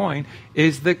coin,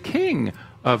 is the king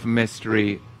of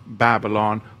Mystery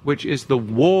Babylon, which is the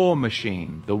war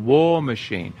machine. The war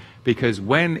machine. Because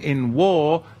when in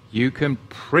war, you can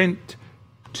print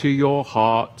to your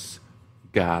heart's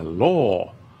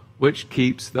galore, which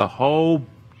keeps the whole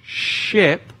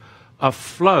ship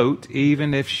afloat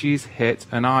even if she's hit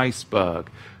an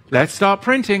iceberg. Let's start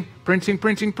printing.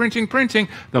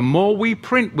 The more we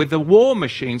print with the war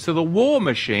machine, so the war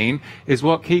machine is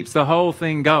what keeps the whole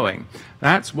thing going.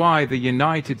 That's why the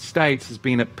United States has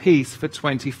been at peace for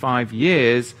 25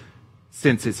 years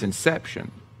since its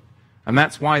inception. And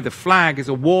that's why the flag is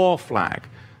a war flag.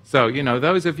 So,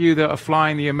 those of you that are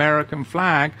flying the American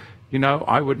flag,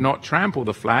 I would not trample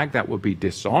the flag. That would be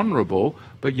dishonorable.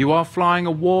 But you are flying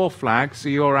a war flag, so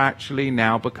you're actually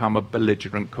now become a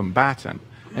belligerent combatant,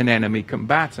 an enemy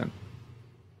combatant.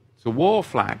 It's a war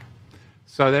flag.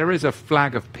 So there is a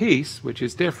flag of peace, which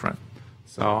is different.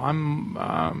 So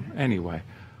anyway.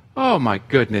 Oh my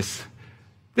goodness.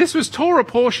 This was Torah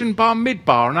portion Bar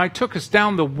Midbar, and I took us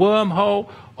down the wormhole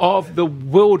of the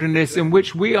wilderness in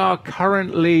which we are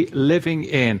currently living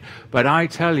in. But I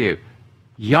tell you,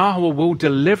 Yahweh will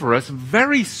deliver us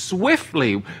very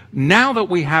swiftly. Now that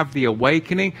we have the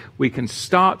awakening, we can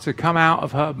start to come out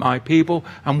of her, my people,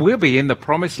 and we'll be in the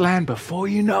promised land before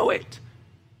you know it.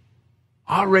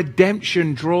 Our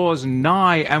redemption draws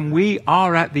nigh, and we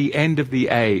are at the end of the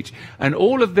age. And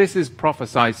all of this is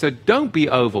prophesied, so don't be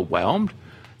overwhelmed.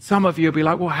 Some of you will be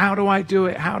like, well, how do I do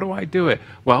it? How do I do it?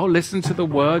 Well, listen to the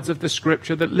words of the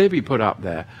scripture that Libby put up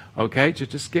there, okay? To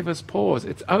just give us pause.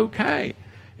 It's okay.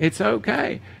 It's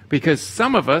okay. Because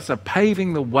some of us are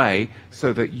paving the way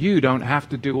so that you don't have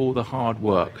to do all the hard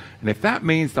work. And if that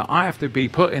means that I have to be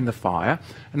put in the fire,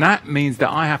 and that means that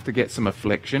I have to get some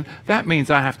affliction, that means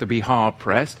I have to be hard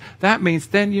pressed, that means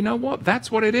then, you know what?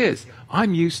 That's what it is.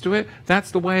 I'm used to it.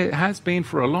 That's the way it has been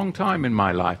for a long time in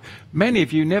my life. Many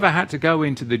of you never had to go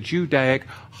into the Judaic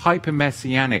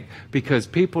hyper-messianic because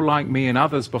people like me and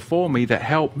others before me that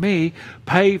helped me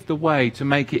paved the way to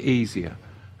make it easier.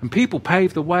 And people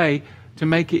paved the way to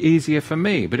make it easier for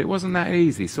me, but it wasn't that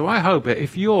easy. So I hope that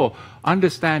if you're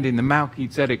understanding the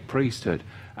Melchizedek priesthood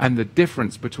and the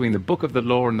difference between the book of the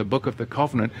law and the book of the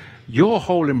covenant, your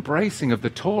whole embracing of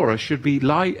the Torah should be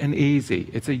light and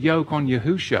easy. It's a yoke on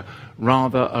Yahusha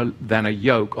rather than a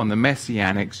yoke on the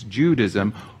Messianics,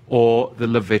 Judaism, or the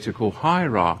Levitical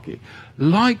hierarchy.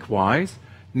 Likewise,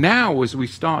 now as we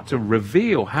start to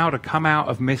reveal how to come out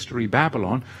of Mystery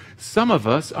Babylon, some of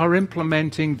us are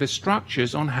implementing the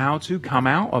structures on how to come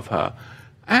out of her.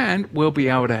 And we'll be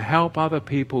able to help other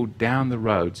people down the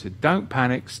road. So don't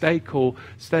panic, stay cool,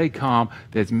 stay calm.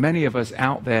 There's many of us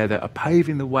out there that are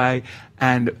paving the way.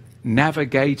 And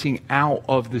navigating out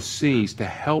of the seas to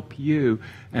help you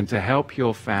and to help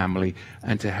your family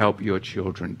and to help your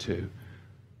children too.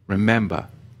 Remember,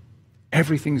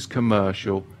 everything's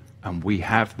commercial and we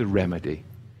have the remedy.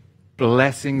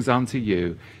 Blessings unto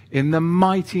you in the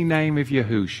mighty name of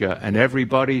Yahusha. And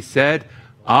everybody said,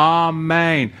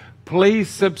 Amen. Please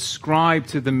subscribe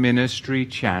to the ministry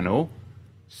channel.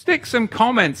 Stick some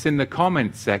comments in the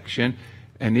comment section.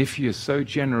 And if you're so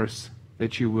generous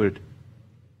that you would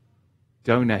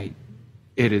donate,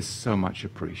 it is so much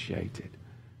appreciated.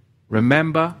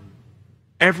 Remember,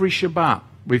 every Shabbat,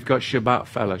 we've got Shabbat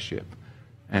fellowship.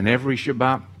 And every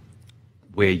Shabbat,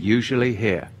 we're usually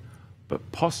here,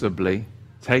 but possibly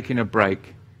taking a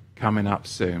break coming up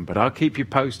soon. But I'll keep you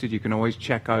posted. You can always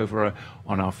check over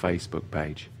on our Facebook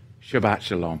page. Shabbat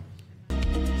Shalom.